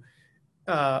issue.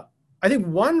 I think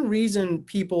one reason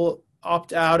people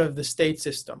opt out of the state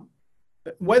system,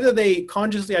 whether they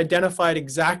consciously identified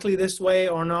exactly this way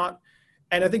or not,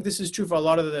 and I think this is true for a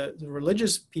lot of the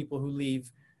religious people who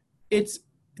leave,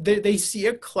 they see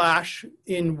a clash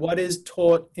in what is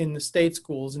taught in the state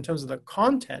schools in terms of the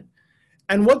content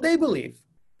and what they believe.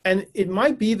 And it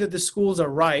might be that the schools are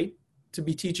right to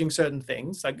be teaching certain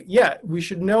things. Like, yeah, we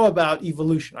should know about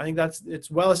evolution. I think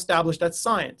it's well established. That's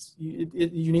science.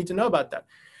 You need to know about that.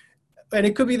 And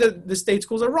it could be that the state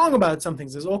schools are wrong about some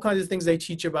things. There's all kinds of things they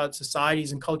teach about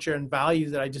societies and culture and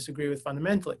values that I disagree with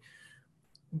fundamentally.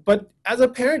 But as a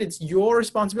parent, it's your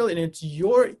responsibility and it's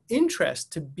your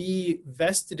interest to be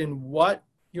vested in what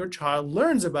your child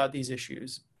learns about these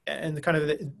issues, and the kind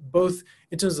of both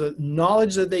in terms of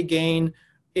knowledge that they gain.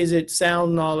 Is it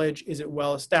sound knowledge? Is it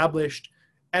well established?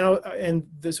 And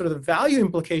the sort of the value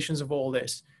implications of all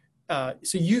this.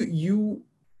 So you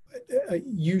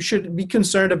should be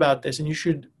concerned about this, and you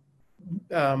should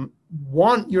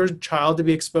want your child to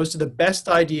be exposed to the best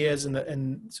ideas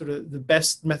and sort of the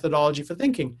best methodology for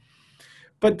thinking.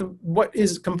 But what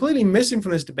is completely missing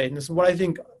from this debate, and this is what I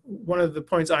think one of the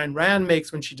points Ayn Rand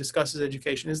makes when she discusses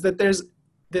education, is that there's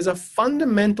a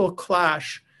fundamental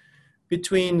clash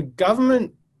between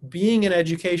government being in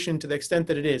education to the extent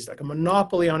that it is, like a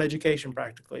monopoly on education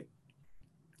practically,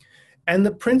 and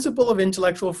the principle of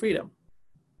intellectual freedom.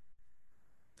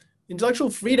 Intellectual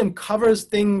freedom covers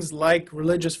things like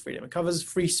religious freedom. It covers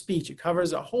free speech. It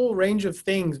covers a whole range of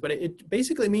things, but it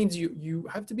basically means you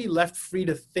have to be left free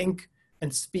to think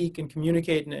and speak and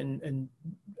communicate and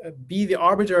be the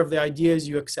arbiter of the ideas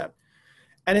you accept.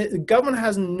 And the government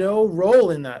has no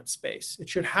role in that space. It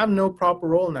should have no proper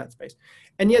role in that space.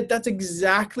 And yet that's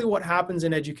exactly what happens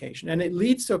in education. And it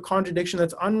leads to a contradiction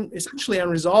that's essentially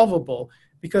unresolvable,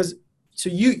 because so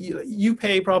you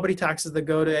pay property taxes that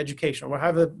go to education, or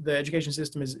however the education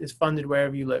system is funded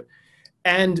wherever you live.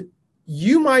 And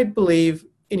you might believe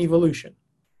in evolution,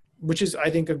 which is, I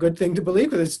think, a good thing to believe,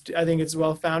 because I think it's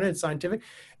well-founded, it's scientific.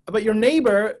 But your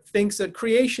neighbor thinks that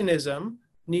creationism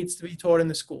needs to be taught in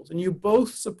the schools, and you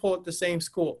both support the same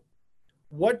school.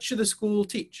 What should the school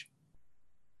teach?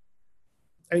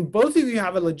 I mean, both of you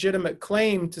have a legitimate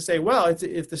claim to say, well,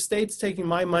 if the state's taking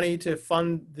my money to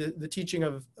fund the teaching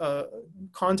of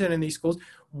content in these schools,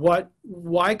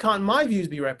 why can't my views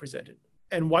be represented?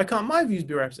 And why can't my views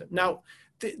be represented? Now,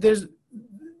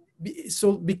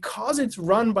 so because it's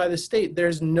run by the state,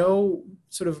 there's no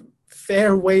sort of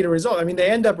fair way to resolve. I mean, they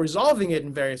end up resolving it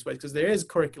in various ways because there is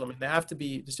curriculum and there have to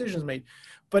be decisions made.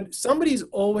 But somebody's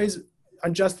always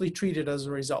unjustly treated as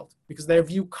a result because their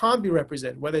view can't be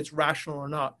represented, whether it's rational or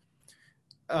not.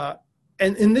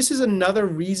 And this is another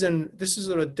reason, this is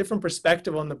a different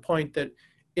perspective on the point that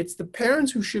it's the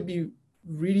parents who should be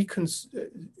really,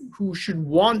 who should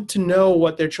want to know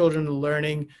what their children are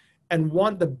learning and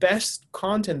want the best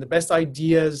content, the best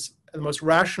ideas, the most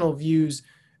rational views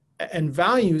and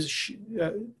values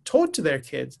taught to their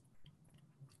kids,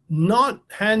 not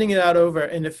handing it out over,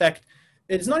 in effect.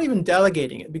 It's not even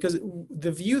delegating it, because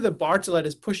the view that Bartlett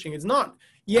is pushing is not,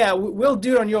 yeah, we'll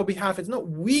do it on your behalf. It's not,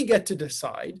 we get to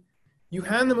decide. You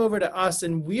hand them over to us,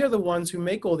 and we are the ones who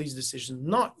make all these decisions,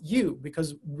 not you,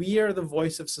 because we are the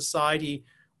voice of society.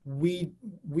 We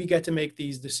get to make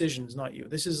these decisions, not you.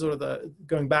 This is sort of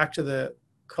going back to the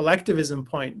collectivism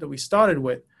point that we started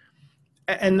with.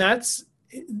 And this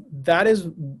is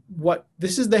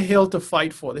the hill to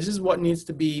fight for. This is what needs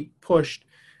to be pushed.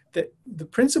 The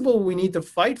principle we need to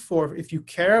fight for, if you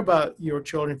care about your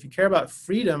children, if you care about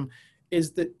freedom,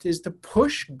 is to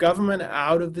push government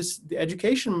out of the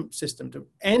education system, to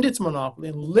end its monopoly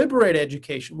and liberate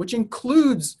education, which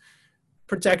includes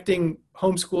protecting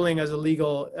homeschooling as a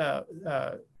legal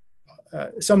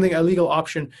a legal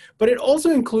option. But it also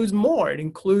includes more. It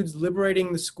includes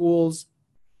liberating the schools.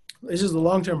 This is a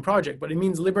long-term project, but it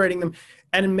means liberating them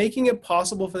and making it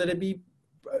possible for there to be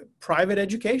private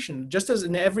education. Just as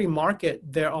in every market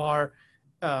there are,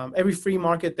 every free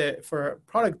market that for a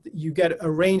product, you get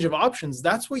a range of options.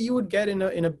 That's what you would get in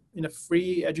a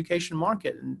free education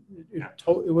market, and it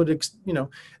would,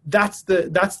 that's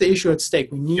the issue at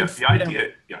stake. We need the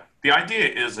idea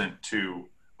isn't to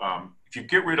if you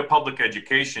get rid of public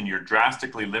education, you're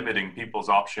drastically limiting people's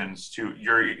options to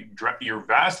you're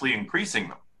vastly increasing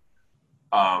them,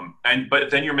 but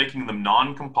then you're making them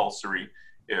non-compulsory.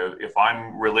 If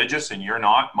I'm religious and you're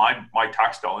not, my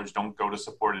tax dollars don't go to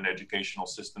support an educational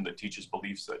system that teaches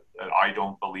beliefs that I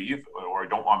don't believe or I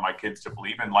don't want my kids to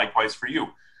believe, and likewise for you.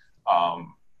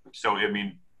 So I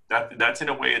mean that's in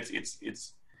a way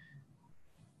it's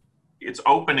it's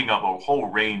opening up a whole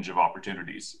range of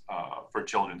opportunities for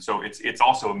children. So it's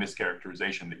also a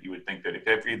mischaracterization that you would think that if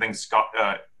everything's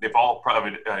if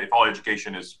all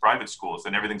education is private schools,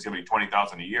 then everything's going to be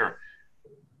 $20,000 a year.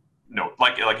 No,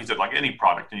 like you said, like any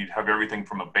product, and you'd have everything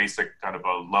from a basic kind of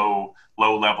a low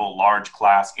level, large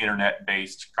class, internet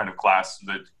based kind of class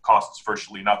that costs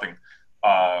virtually nothing,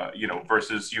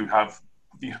 versus you have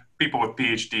people with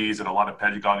PhDs and a lot of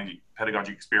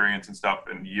pedagogy experience and stuff,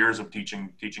 and years of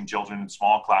teaching children in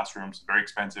small classrooms, very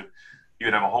expensive. You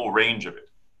could have a whole range of it.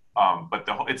 But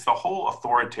it's the whole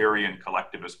authoritarian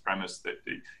collectivist premise that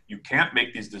you can't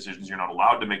make these decisions. You're not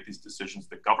allowed to make these decisions.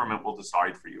 The government will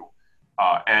decide for you.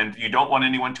 And you don't want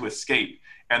anyone to escape.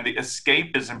 And the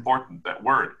escape is important, that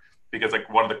word, because like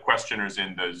one of the questioners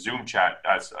in the Zoom chat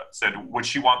said, would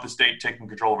she want the state taking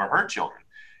control over her children?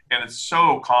 And it's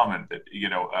so common that,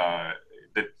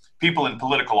 that people in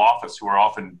political office who are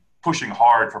often pushing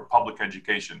hard for public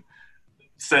education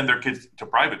send their kids to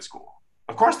private school.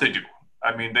 Of course they do.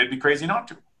 I mean, they'd be crazy not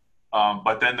to.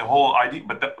 But then the whole idea,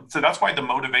 so that's why the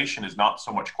motivation is not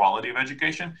so much quality of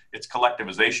education, it's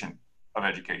collectivization of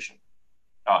education.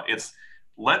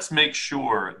 Let's make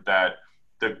sure that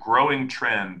the growing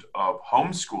trend of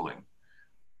homeschooling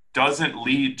doesn't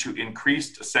lead to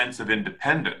increased sense of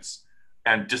independence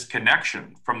and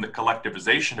disconnection from the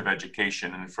collectivization of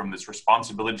education and from this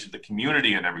responsibility to the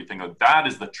community and everything. That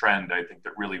is the trend, I think,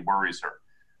 that really worries her.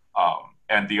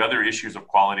 And the other issues of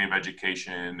quality of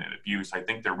education and abuse, I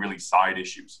think they're really side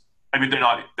issues. I mean, they're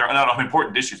not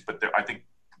unimportant issues, but I think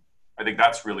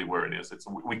that's really where it is.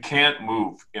 We can't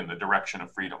move in the direction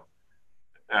of freedom.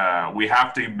 We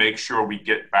have to make sure we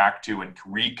get back to and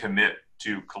recommit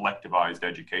to collectivized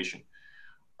education,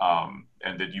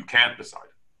 and that you can't decide.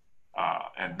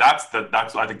 And that's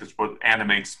I think that's what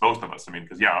animates most of us. I mean,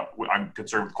 because I'm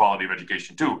concerned with quality of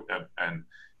education too, and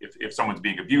if someone's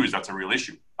being abused, that's a real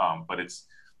issue. But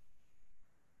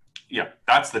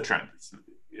that's the trend.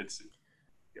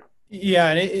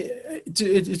 And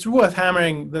it's worth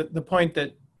hammering the point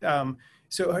that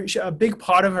a big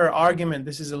part of her argument,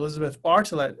 this is Elizabeth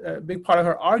Bartholet, a big part of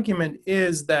her argument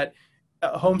is that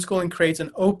homeschooling creates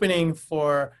an opening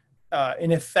for,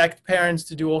 in effect, parents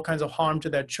to do all kinds of harm to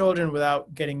their children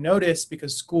without getting noticed,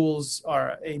 because schools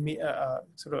are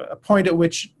sort of a point at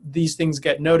which these things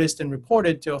get noticed and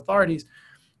reported to authorities.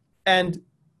 And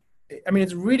I mean,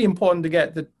 it's really important to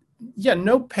get that.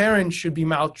 No parent should be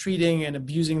maltreating and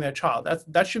abusing their child.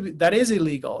 That is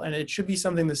illegal, and it should be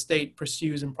something the state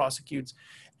pursues and prosecutes.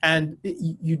 And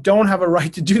you don't have a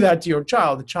right to do that to your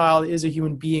child. The child is a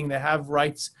human being. They have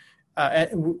rights,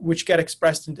 which get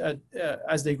expressed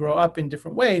as they grow up in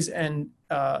different ways, and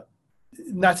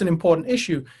that's an important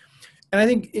issue. And I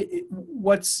think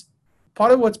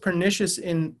part of what's pernicious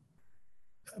in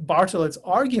Bartholet's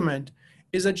argument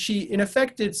is that she, in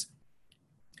effect,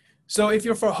 so if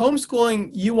you're for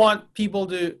homeschooling, you want people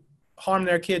to harm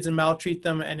their kids and maltreat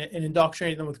them and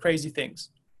indoctrinate them with crazy things.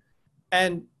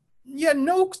 And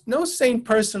no sane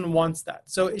person wants that.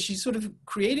 So she's sort of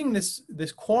creating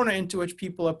this corner into which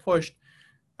people are pushed,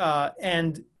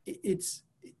 and it's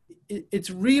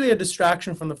really a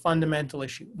distraction from the fundamental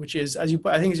issue, which is, I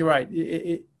think you're right.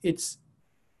 It's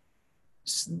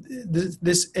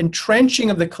this entrenching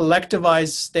of the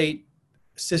collectivized state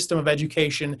system of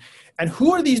education. And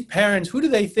who are these parents? Who do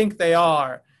they think they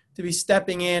are to be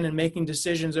stepping in and making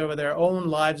decisions over their own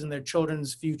lives and their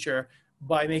children's future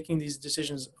by making these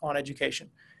decisions on education,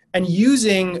 and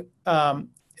using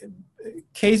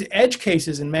edge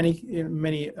cases in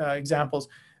many examples,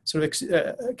 sort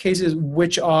of cases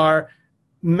which are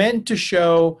meant to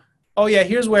show, oh yeah,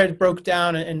 here's where it broke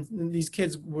down and these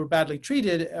kids were badly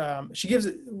treated.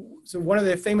 So one of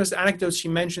the famous anecdotes she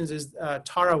mentions is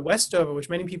Tara Westover, which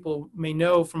many people may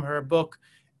know from her book,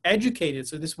 Educated.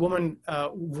 So this woman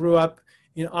grew up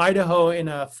in Idaho in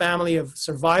a family of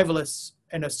survivalists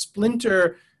and a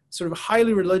splinter, sort of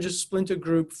highly religious splinter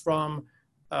group from,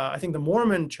 I think, the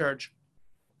Mormon church.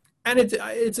 And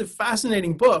it's a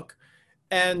fascinating book.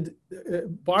 And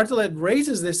Bartholet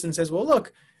raises this and says, well,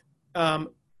 look,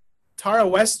 Tara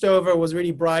Westover was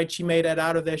really bright. She made it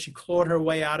out of there. She clawed her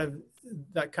way out of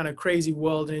that kind of crazy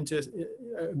world into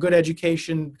a good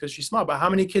education because she's smart. But how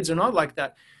many kids are not like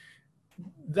that?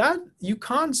 That you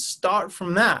can't start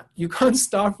from that. You can't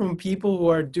start from people who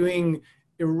are doing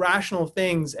irrational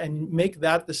things and make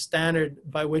that the standard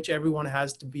by which everyone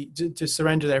has to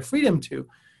surrender their freedom to.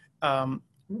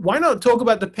 Why not talk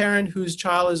about the parent whose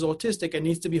child is autistic and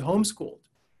needs to be homeschooled,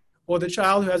 or the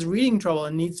child who has reading trouble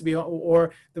and needs to be,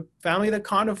 or the family that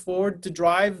can't afford to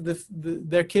drive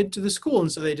their kid to the school,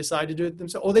 and so they decide to do it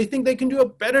themselves, or they think they can do a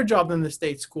better job than the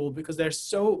state school because they're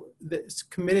so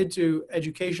committed to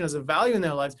education as a value in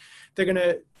their lives. They're going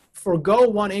to forego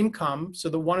one income so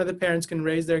that one of the parents can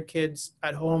raise their kids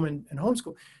at home and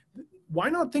homeschool. Why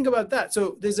not think about that?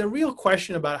 So there's a real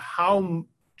question about how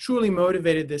truly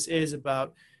motivated this is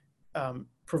about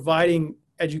providing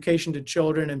education to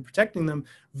children and protecting them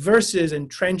versus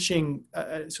entrenching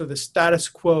sort of the status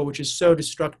quo, which is so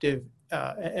destructive,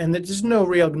 and there's no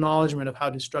real acknowledgement of how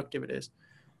destructive it is.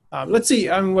 Let's see.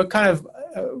 I mean, we're kind of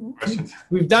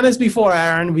we've done this before,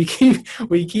 Aaron. We keep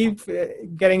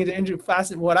getting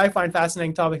into what I find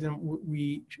fascinating topics, and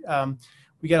we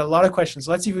get a lot of questions.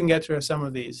 So let's see if we can get through some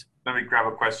of these. Let me grab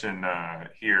a question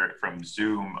here from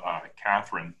Zoom.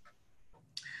 Catherine,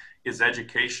 is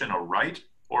education a right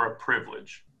or a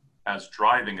privilege, as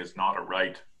driving is not a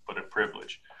right, but a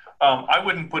privilege? I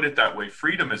wouldn't put it that way.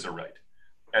 Freedom is a right.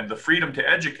 And the freedom to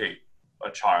educate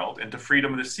a child and the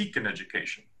freedom to seek an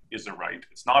education is a right.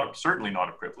 It's certainly not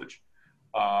a privilege.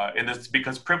 And it's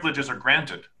because privileges are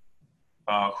granted.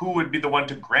 Who would be the one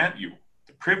to grant you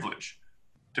the privilege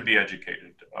to be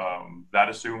educated? That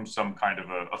assumes some kind of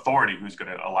authority who's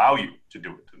going to allow you to do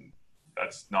it. And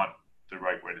that's not the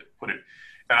right way to put it.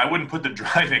 And I wouldn't put the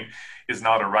driving is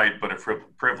not a right, but a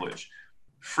privilege.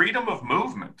 Freedom of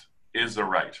movement is a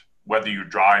right, whether you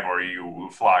drive or you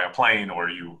fly a plane or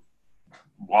you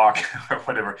walk or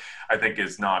whatever, I think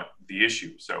is not the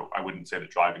issue. So I wouldn't say that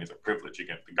driving is a privilege.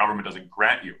 Again, the government doesn't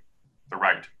grant you the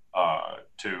right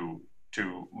to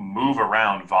move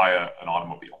around via an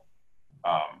automobile.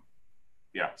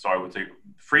 So I would say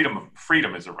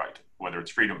freedom is a right, whether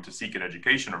it's freedom to seek an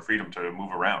education or freedom to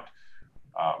move around.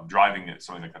 Driving is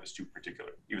something that is too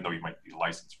particular, even though you might be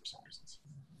licensed for some reasons.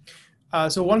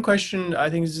 So one question, I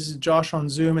think this is Josh on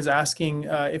Zoom, is asking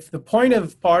if the point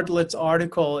of Bartlett's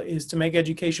article is to make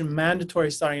education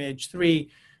mandatory starting at age 3.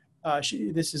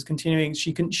 This is continuing.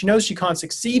 She knows she can't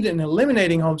succeed in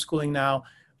eliminating homeschooling now.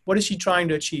 What is she trying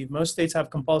to achieve? Most states have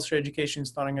compulsory education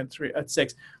starting at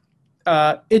 6.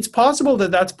 It's possible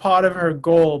that that's part of her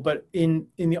goal, but in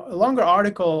the longer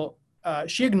article,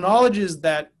 she acknowledges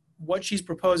that what she's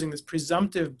proposing, this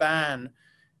presumptive ban,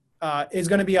 is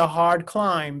going to be a hard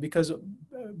climb because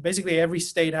basically every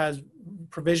state has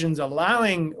provisions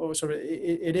allowing, or sort of,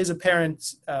 it is a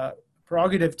parent's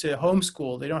prerogative to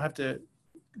homeschool. They don't have to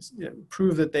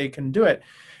prove that they can do it.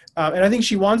 And I think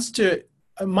she wants to,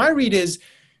 my read is,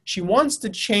 she wants to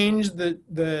change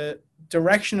the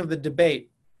direction of the debate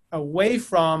away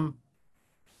from,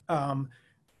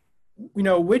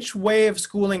 which way of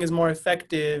schooling is more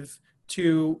effective,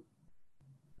 to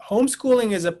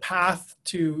homeschooling is a path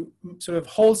to sort of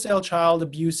wholesale child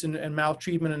abuse and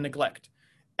maltreatment and neglect.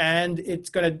 And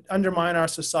it's going to undermine our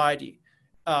society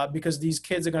because these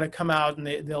kids are going to come out and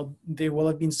they will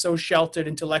have been so sheltered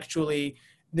intellectually.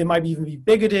 They might even be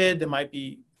bigoted. They might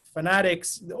be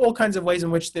fanatics, all kinds of ways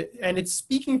in which and it's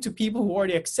speaking to people who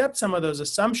already accept some of those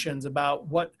assumptions about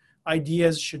what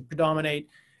ideas should predominate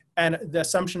and the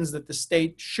assumptions that the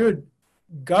state should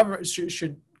govern,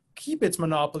 should keep its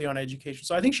monopoly on education.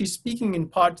 So I think she's speaking in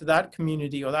part to that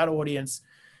community or that audience.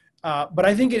 But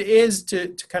I think it is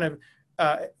to kind of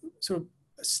sort of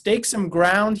stake some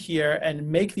ground here and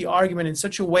make the argument in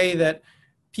such a way that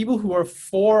people who are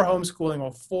for homeschooling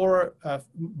or for,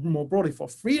 more broadly, for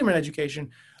freedom in education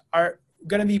are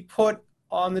going to be put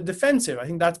on the defensive. I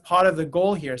think that's part of the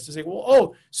goal here, is to say,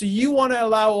 well, so you want to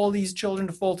allow all these children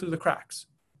to fall through the cracks?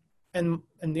 And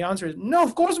the answer is no,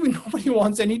 of course nobody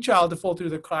wants any child to fall through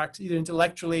the cracks, either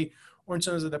intellectually or in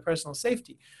terms of their personal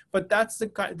safety. But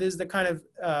there's the kind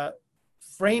of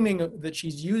framing that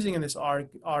she's using in this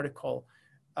article.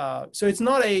 So it's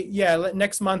not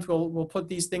next month we'll put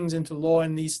these things into law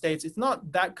in these states. It's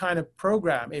not that kind of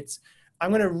program. It's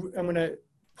I'm gonna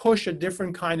push a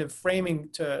different kind of framing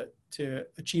to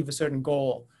achieve a certain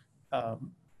goal.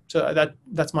 So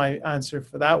that's my answer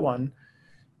for that one.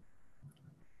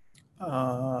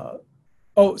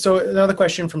 So another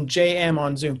question from JM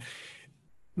on Zoom.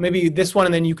 Maybe this one,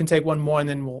 and then you can take one more, and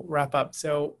then we'll wrap up.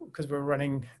 So, because we're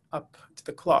running up to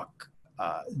the clock.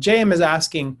 JM is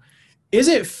asking, is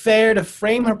it fair to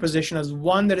frame her position as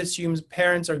one that assumes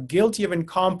parents are guilty of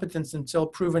incompetence until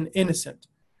proven innocent?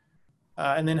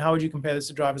 And then how would you compare this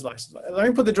to driver's license? Let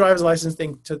me put the driver's license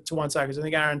thing to one side, because I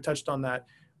think Aaron touched on that.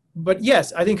 But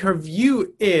yes, I think her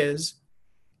view is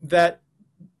that,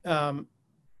 her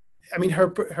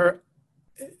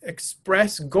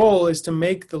express goal is to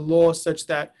make the law such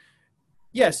that,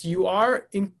 yes, you are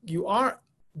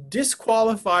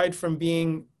disqualified from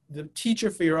being the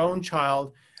teacher for your own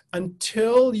child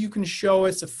until you can show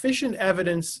us sufficient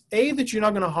evidence, A, that you're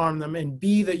not going to harm them, and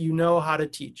B, that you know how to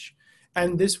teach.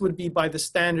 And this would be by the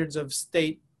standards of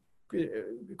state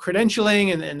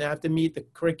credentialing, and they have to meet the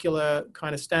curricula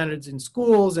kind of standards in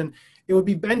schools, and it would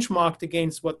be benchmarked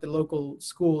against what the local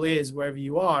school is, wherever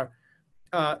you are.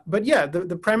 But yeah,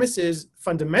 the premise is,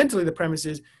 fundamentally the premise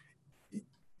is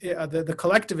the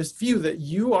collectivist view that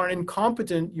you are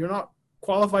incompetent, you're not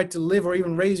qualified to live or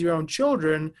even raise your own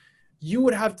children. You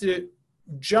would have to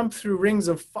jump through rings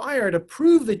of fire to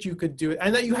prove that you could do it,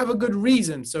 and that you have a good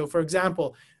reason. So for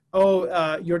example,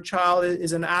 your child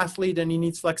is an athlete and he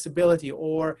needs flexibility,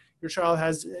 or your child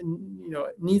has,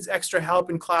 needs extra help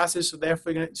in classes, so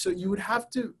therefore, so you would have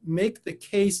to make the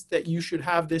case that you should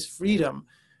have this freedom,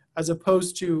 as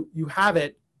opposed to you have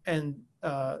it and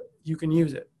you can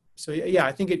use it. So yeah,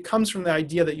 I think it comes from the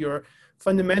idea that you're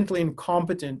fundamentally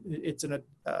incompetent. It's sort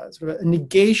of a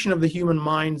negation of the human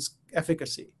mind's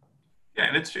efficacy. Yeah,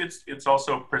 and it's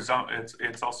also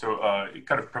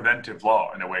kind of preventive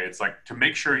law in a way. It's like, to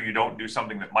make sure you don't do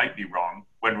something that might be wrong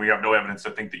when we have no evidence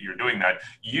to think that you're doing that.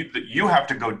 You have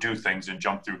to go do things and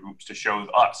jump through hoops to show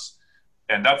us,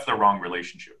 and that's the wrong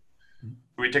relationship.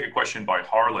 We take a question by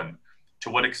Harlan. To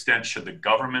what extent should the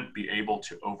government be able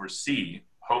to oversee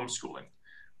homeschooling?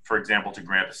 For example, to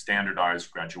grant a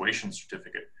standardized graduation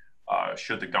certificate,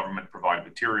 should the government provide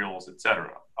materials,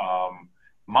 etc.?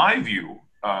 My view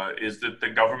is that the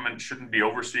government shouldn't be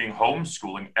overseeing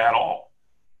homeschooling at all.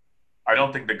 I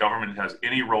don't think the government has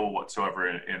any role whatsoever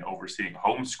in overseeing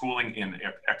homeschooling, in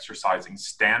exercising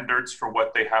standards for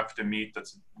what they have to meet.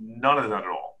 That's none of that at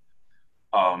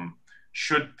all.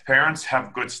 Should parents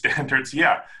have good standards?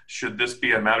 Yeah. Should this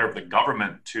be a matter of the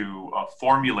government to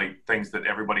formulate things that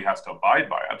everybody has to abide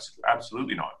by?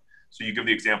 Absolutely not. So you give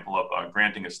the example of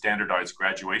granting a standardized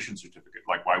graduation certificate.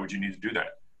 Like, why would you need to do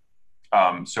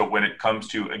that? So when it comes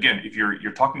to, again, if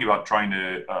you're talking about if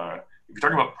you're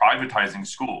talking about privatizing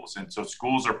schools, and so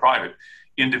schools are private,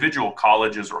 individual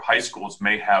colleges or high schools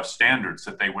may have standards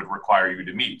that they would require you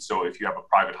to meet. So if you have a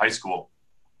private high school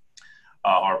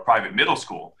or a private middle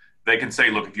school, they can say,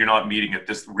 look, if you're not meeting at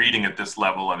this reading at this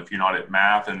level, and if you're not at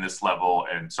math in this level,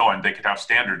 and so on, they could have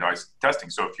standardized testing.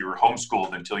 So if you're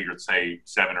homeschooled until you're, say,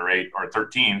 7 or 8 or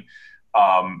 13,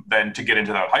 then to get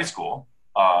into that high school,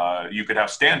 you could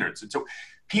have standards. And so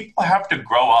people have to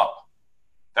grow up.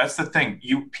 That's the thing.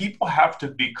 People have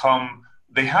to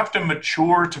they have to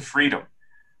mature to freedom.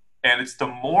 And it's the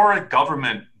more a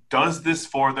government does this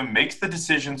for them, makes the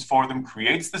decisions for them,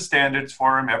 creates the standards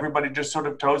for them, everybody just sort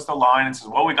of toes the line and says,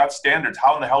 well, we got standards.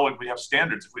 How in the hell would we have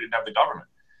standards if we didn't have the government?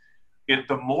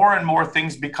 The more and more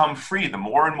things become free, the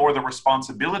more and more the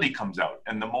responsibility comes out,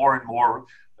 and the more and more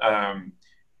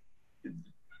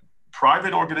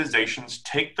private organizations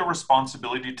take the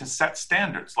responsibility to set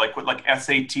standards, like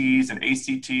SATs and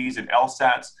ACTs and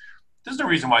LSATs. There's no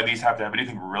reason why these have to have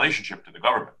anything in relationship to the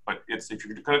government. But if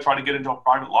you're going to try to get into a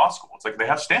private law school, it's like they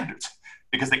have standards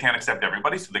because they can't accept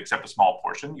everybody, so they accept a small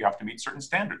portion. You have to meet certain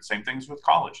standards. Same things with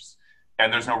colleges.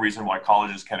 And there's no reason why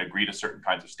colleges can agree to certain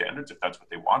kinds of standards if that's what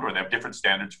they want, or they have different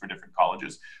standards for different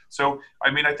colleges. So, I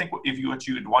mean, I think what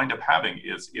you'd wind up having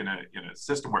is in a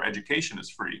system where education is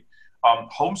free,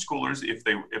 homeschoolers, if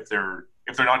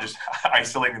they're not just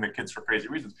isolating their kids for crazy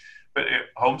reasons, but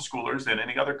homeschoolers and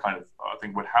any other kind of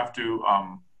thing would have to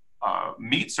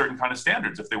meet certain kind of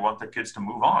standards if they want their kids to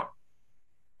move on.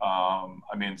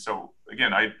 I mean, so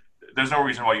again, there's no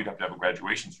reason why you'd have to have a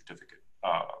graduation certificate.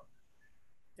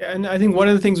 Yeah, and I think one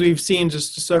of the things we've seen,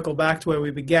 just to circle back to where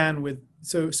we began with,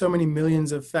 so many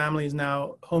millions of families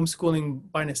now homeschooling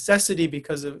by necessity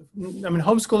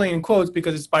homeschooling in quotes,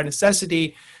 because it's by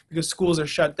necessity, because schools are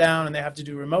shut down and they have to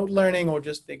do remote learning, or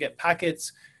just they get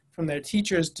packets from their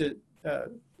teachers to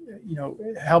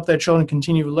help their children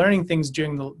continue learning things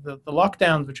during the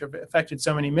lockdowns, which have affected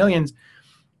so many millions.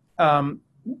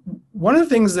 One of the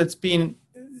things that's been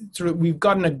we've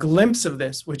gotten a glimpse of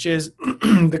this, which is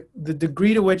the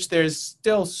degree to which there's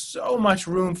still so much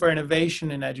room for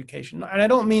innovation in education. And I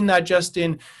don't mean that just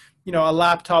in, a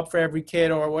laptop for every kid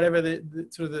or whatever,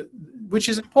 which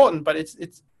is important, but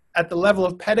it's at the level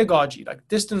of pedagogy, like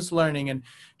distance learning, and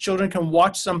children can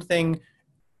watch something,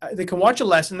 they can watch a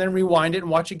lesson, then rewind it and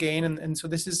watch again. And so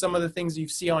this is some of the things you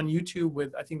see on YouTube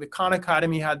with, I think the Khan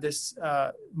Academy had this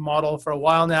model for a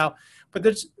while now, but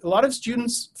there's a lot of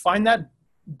students find that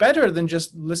better than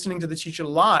just listening to the teacher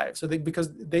live. So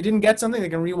because they didn't get something, they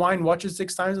can rewind, watch it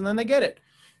 6 times, and then they get it.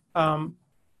 And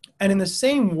in the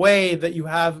same way that you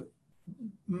have,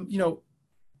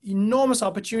 enormous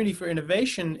opportunity for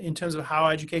innovation in terms of how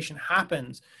education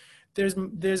happens, there's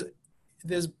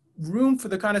room for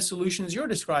the kind of solutions you're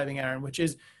describing, Aaron, which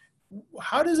is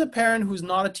how does a parent who's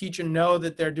not a teacher know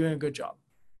that they're doing a good job?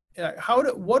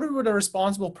 What would a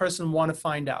responsible person want to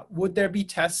find out? Would there be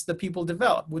tests that people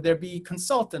develop? Would there be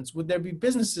consultants? Would there be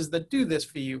businesses that do this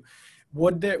for you?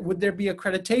 Would there be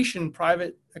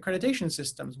private accreditation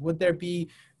systems? Would there be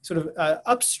sort of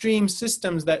upstream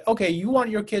systems that, okay, you want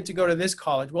your kid to go to this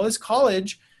college. Well, this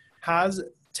college has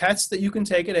tests that you can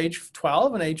take at age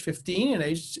 12 and age 15 and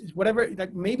age whatever.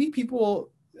 Like maybe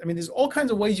there's all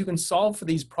kinds of ways you can solve for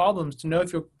these problems to know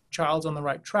if your child's on the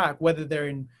right track, whether they're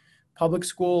in public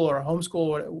school or homeschool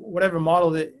or whatever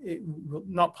model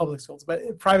not public schools,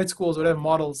 but private schools, whatever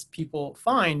models people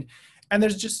find. And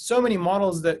there's just so many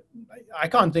models that I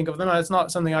can't think of them. It's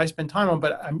not something I spend time on,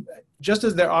 but just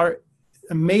as there are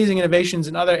amazing innovations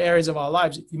in other areas of our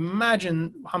lives,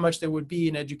 imagine how much there would be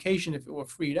in education if it were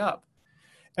freed up.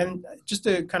 And just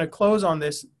to kind of close on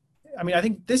this, I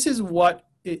think this is what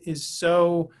is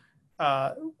so,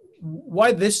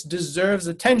 why this deserves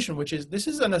attention, which is this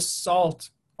is an assault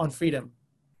on freedom.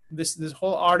 This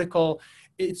whole article,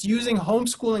 it's using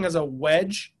homeschooling as a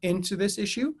wedge into this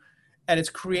issue, and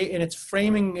it's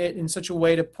framing it in such a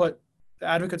way to put the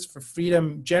advocates for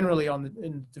freedom generally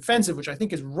in defensive, which I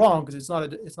think is wrong because it's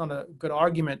not a good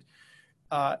argument.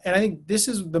 And I think this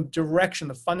is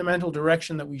the fundamental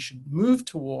direction that we should move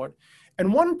toward.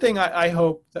 And one thing I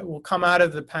hope that will come out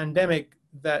of the pandemic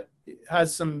that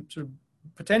has some sort of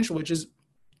potential, which is,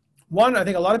 one, I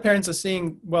think a lot of parents are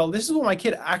seeing, well, this is what my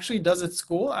kid actually does at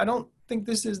school. I don't think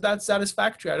this is that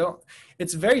satisfactory.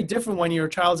 It's very different when your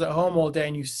child's at home all day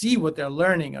and you see what they're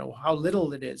learning and how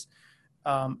little it is.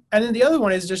 And then the other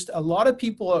one is just a lot of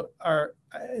people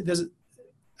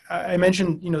I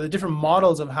mentioned, the different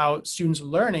models of how students are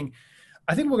learning.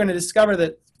 I think we're going to discover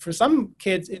that for some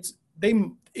kids, they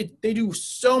do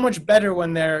so much better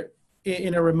when they're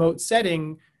in a remote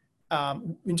setting,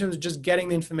 in terms of just getting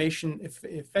the information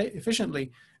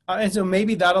efficiently. And so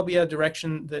maybe that'll be a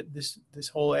direction that this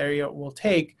whole area will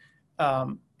take.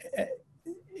 And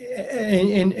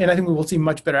I think we will see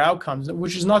much better outcomes,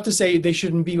 which is not to say they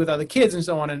shouldn't be with other kids and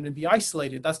so on and be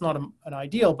isolated. That's not an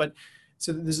ideal, but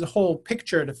so there's a whole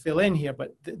picture to fill in here,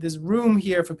 but there's room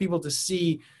here for people to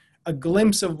see a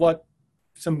glimpse of what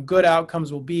some good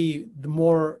outcomes will be. The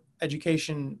more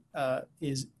education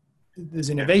there's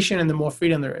innovation and the more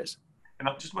freedom there is. And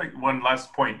I'll just make one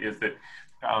last point is that,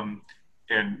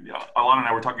 and Alana and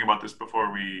I were talking about this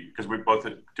before because we both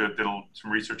did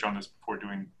some research on this before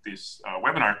doing this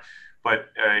webinar, but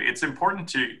it's important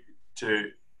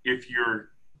to if you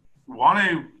want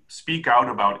to speak out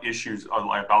about issues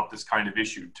about this kind of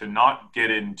issue, to not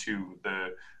get into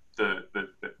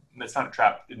it's not a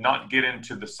trap, not get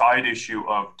into the side issue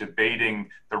of debating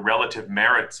the relative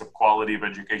merits of quality of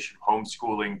education,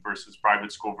 homeschooling versus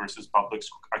private school versus public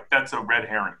school. That's a red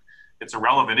herring. It's a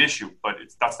relevant issue, but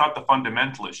that's not the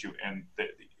fundamental issue. And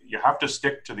you have to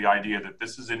stick to the idea that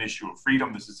this is an issue of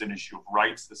freedom. This is an issue of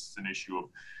rights. This is an issue of,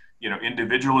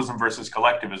 individualism versus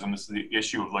collectivism. This is the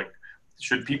issue of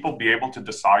should people be able to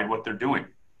decide what they're doing?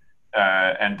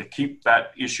 And to keep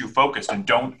that issue focused, and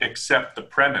don't accept the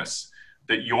premise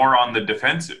that you're on the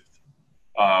defensive.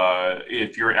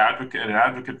 If you're an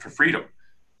advocate for freedom,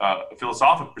 a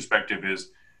philosophical perspective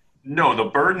is, no, the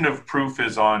burden of proof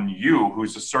is on you,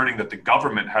 who's asserting that the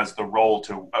government has the role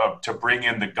to bring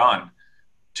in the gun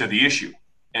to the issue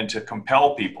and to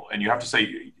compel people. And you have to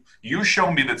say, you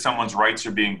show me that someone's rights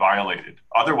are being violated.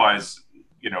 Otherwise,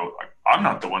 I'm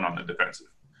not the one on the defensive.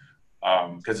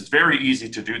 Because it's very easy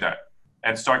to do that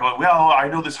and start going, well, I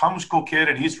know this homeschool kid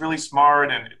and he's really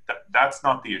smart, and that's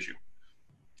not the issue.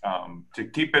 I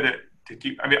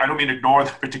don't mean ignore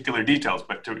the particular details,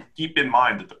 but to keep in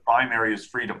mind that the primary is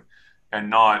freedom and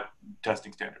not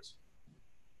testing standards.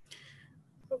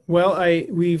 Well,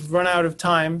 we've run out of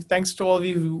time. Thanks to all of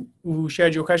you who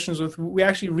shared your questions with. We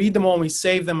actually read them all and we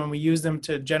save them and we use them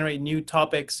to generate new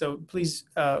topics. So please,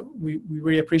 we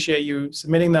really appreciate you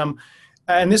submitting them.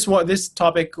 And this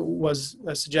topic was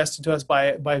suggested to us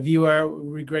by a viewer. We're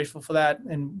really grateful for that,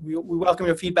 and we welcome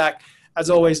your feedback as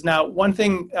always. Now, one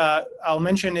thing I'll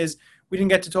mention is we didn't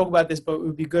get to talk about this, but it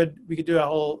would be good. We could do a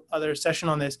whole other session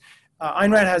on this.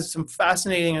 Ayn Rand has some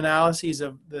fascinating analyses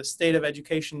of the state of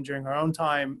education during her own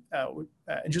time, and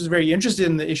she was very interested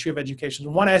in the issue of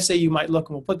education. One essay you might look,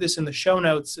 and we'll put this in the show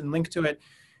notes and link to it,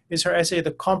 is her essay,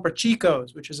 The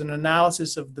Comprachicos, which is an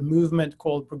analysis of the movement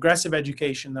called progressive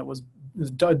education that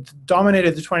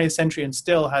dominated the 20th century and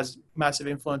still has massive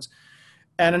influence.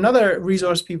 And another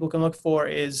resource people can look for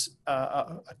is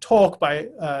a talk by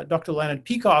Dr. Leonard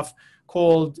Peikoff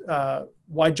called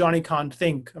Why Johnny Can't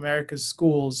Think, America's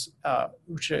Schools,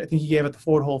 which I think he gave at the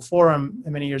Ford Hall Forum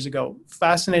many years ago.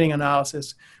 Fascinating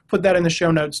analysis. Put that in the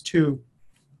show notes too.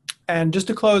 And just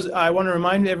to close, I want to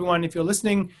remind everyone, if you're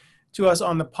listening to us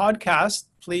on the podcast,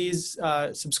 please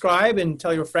subscribe and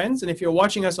tell your friends. And if you're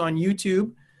watching us on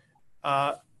YouTube,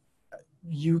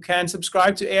 you can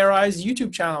subscribe to ARI's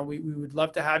YouTube channel. We would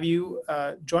love to have you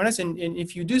join us. And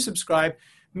if you do subscribe,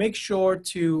 make sure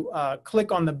to click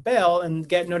on the bell and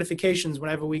get notifications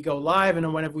whenever we go live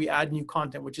and whenever we add new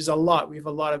content, which is a lot. We have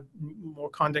a lot of more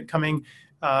content coming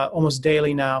almost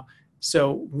daily now.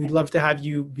 So we'd love to have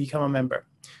you become a member.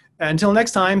 Until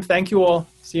next time, thank you all.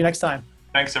 See you next time.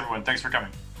 Thanks, everyone. Thanks for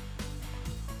coming.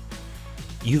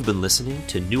 You've been listening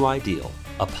to New Ideal,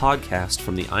 a podcast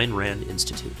from the Ayn Rand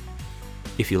Institute.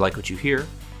 If you like what you hear,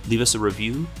 leave us a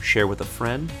review, share with a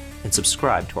friend, and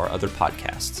subscribe to our other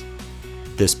podcasts.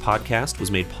 This podcast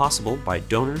was made possible by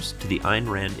donors to the Ayn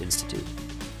Rand Institute.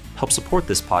 Help support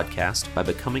this podcast by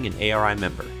becoming an ARI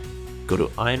member. Go to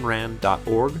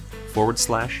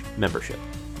aynrand.org/membership.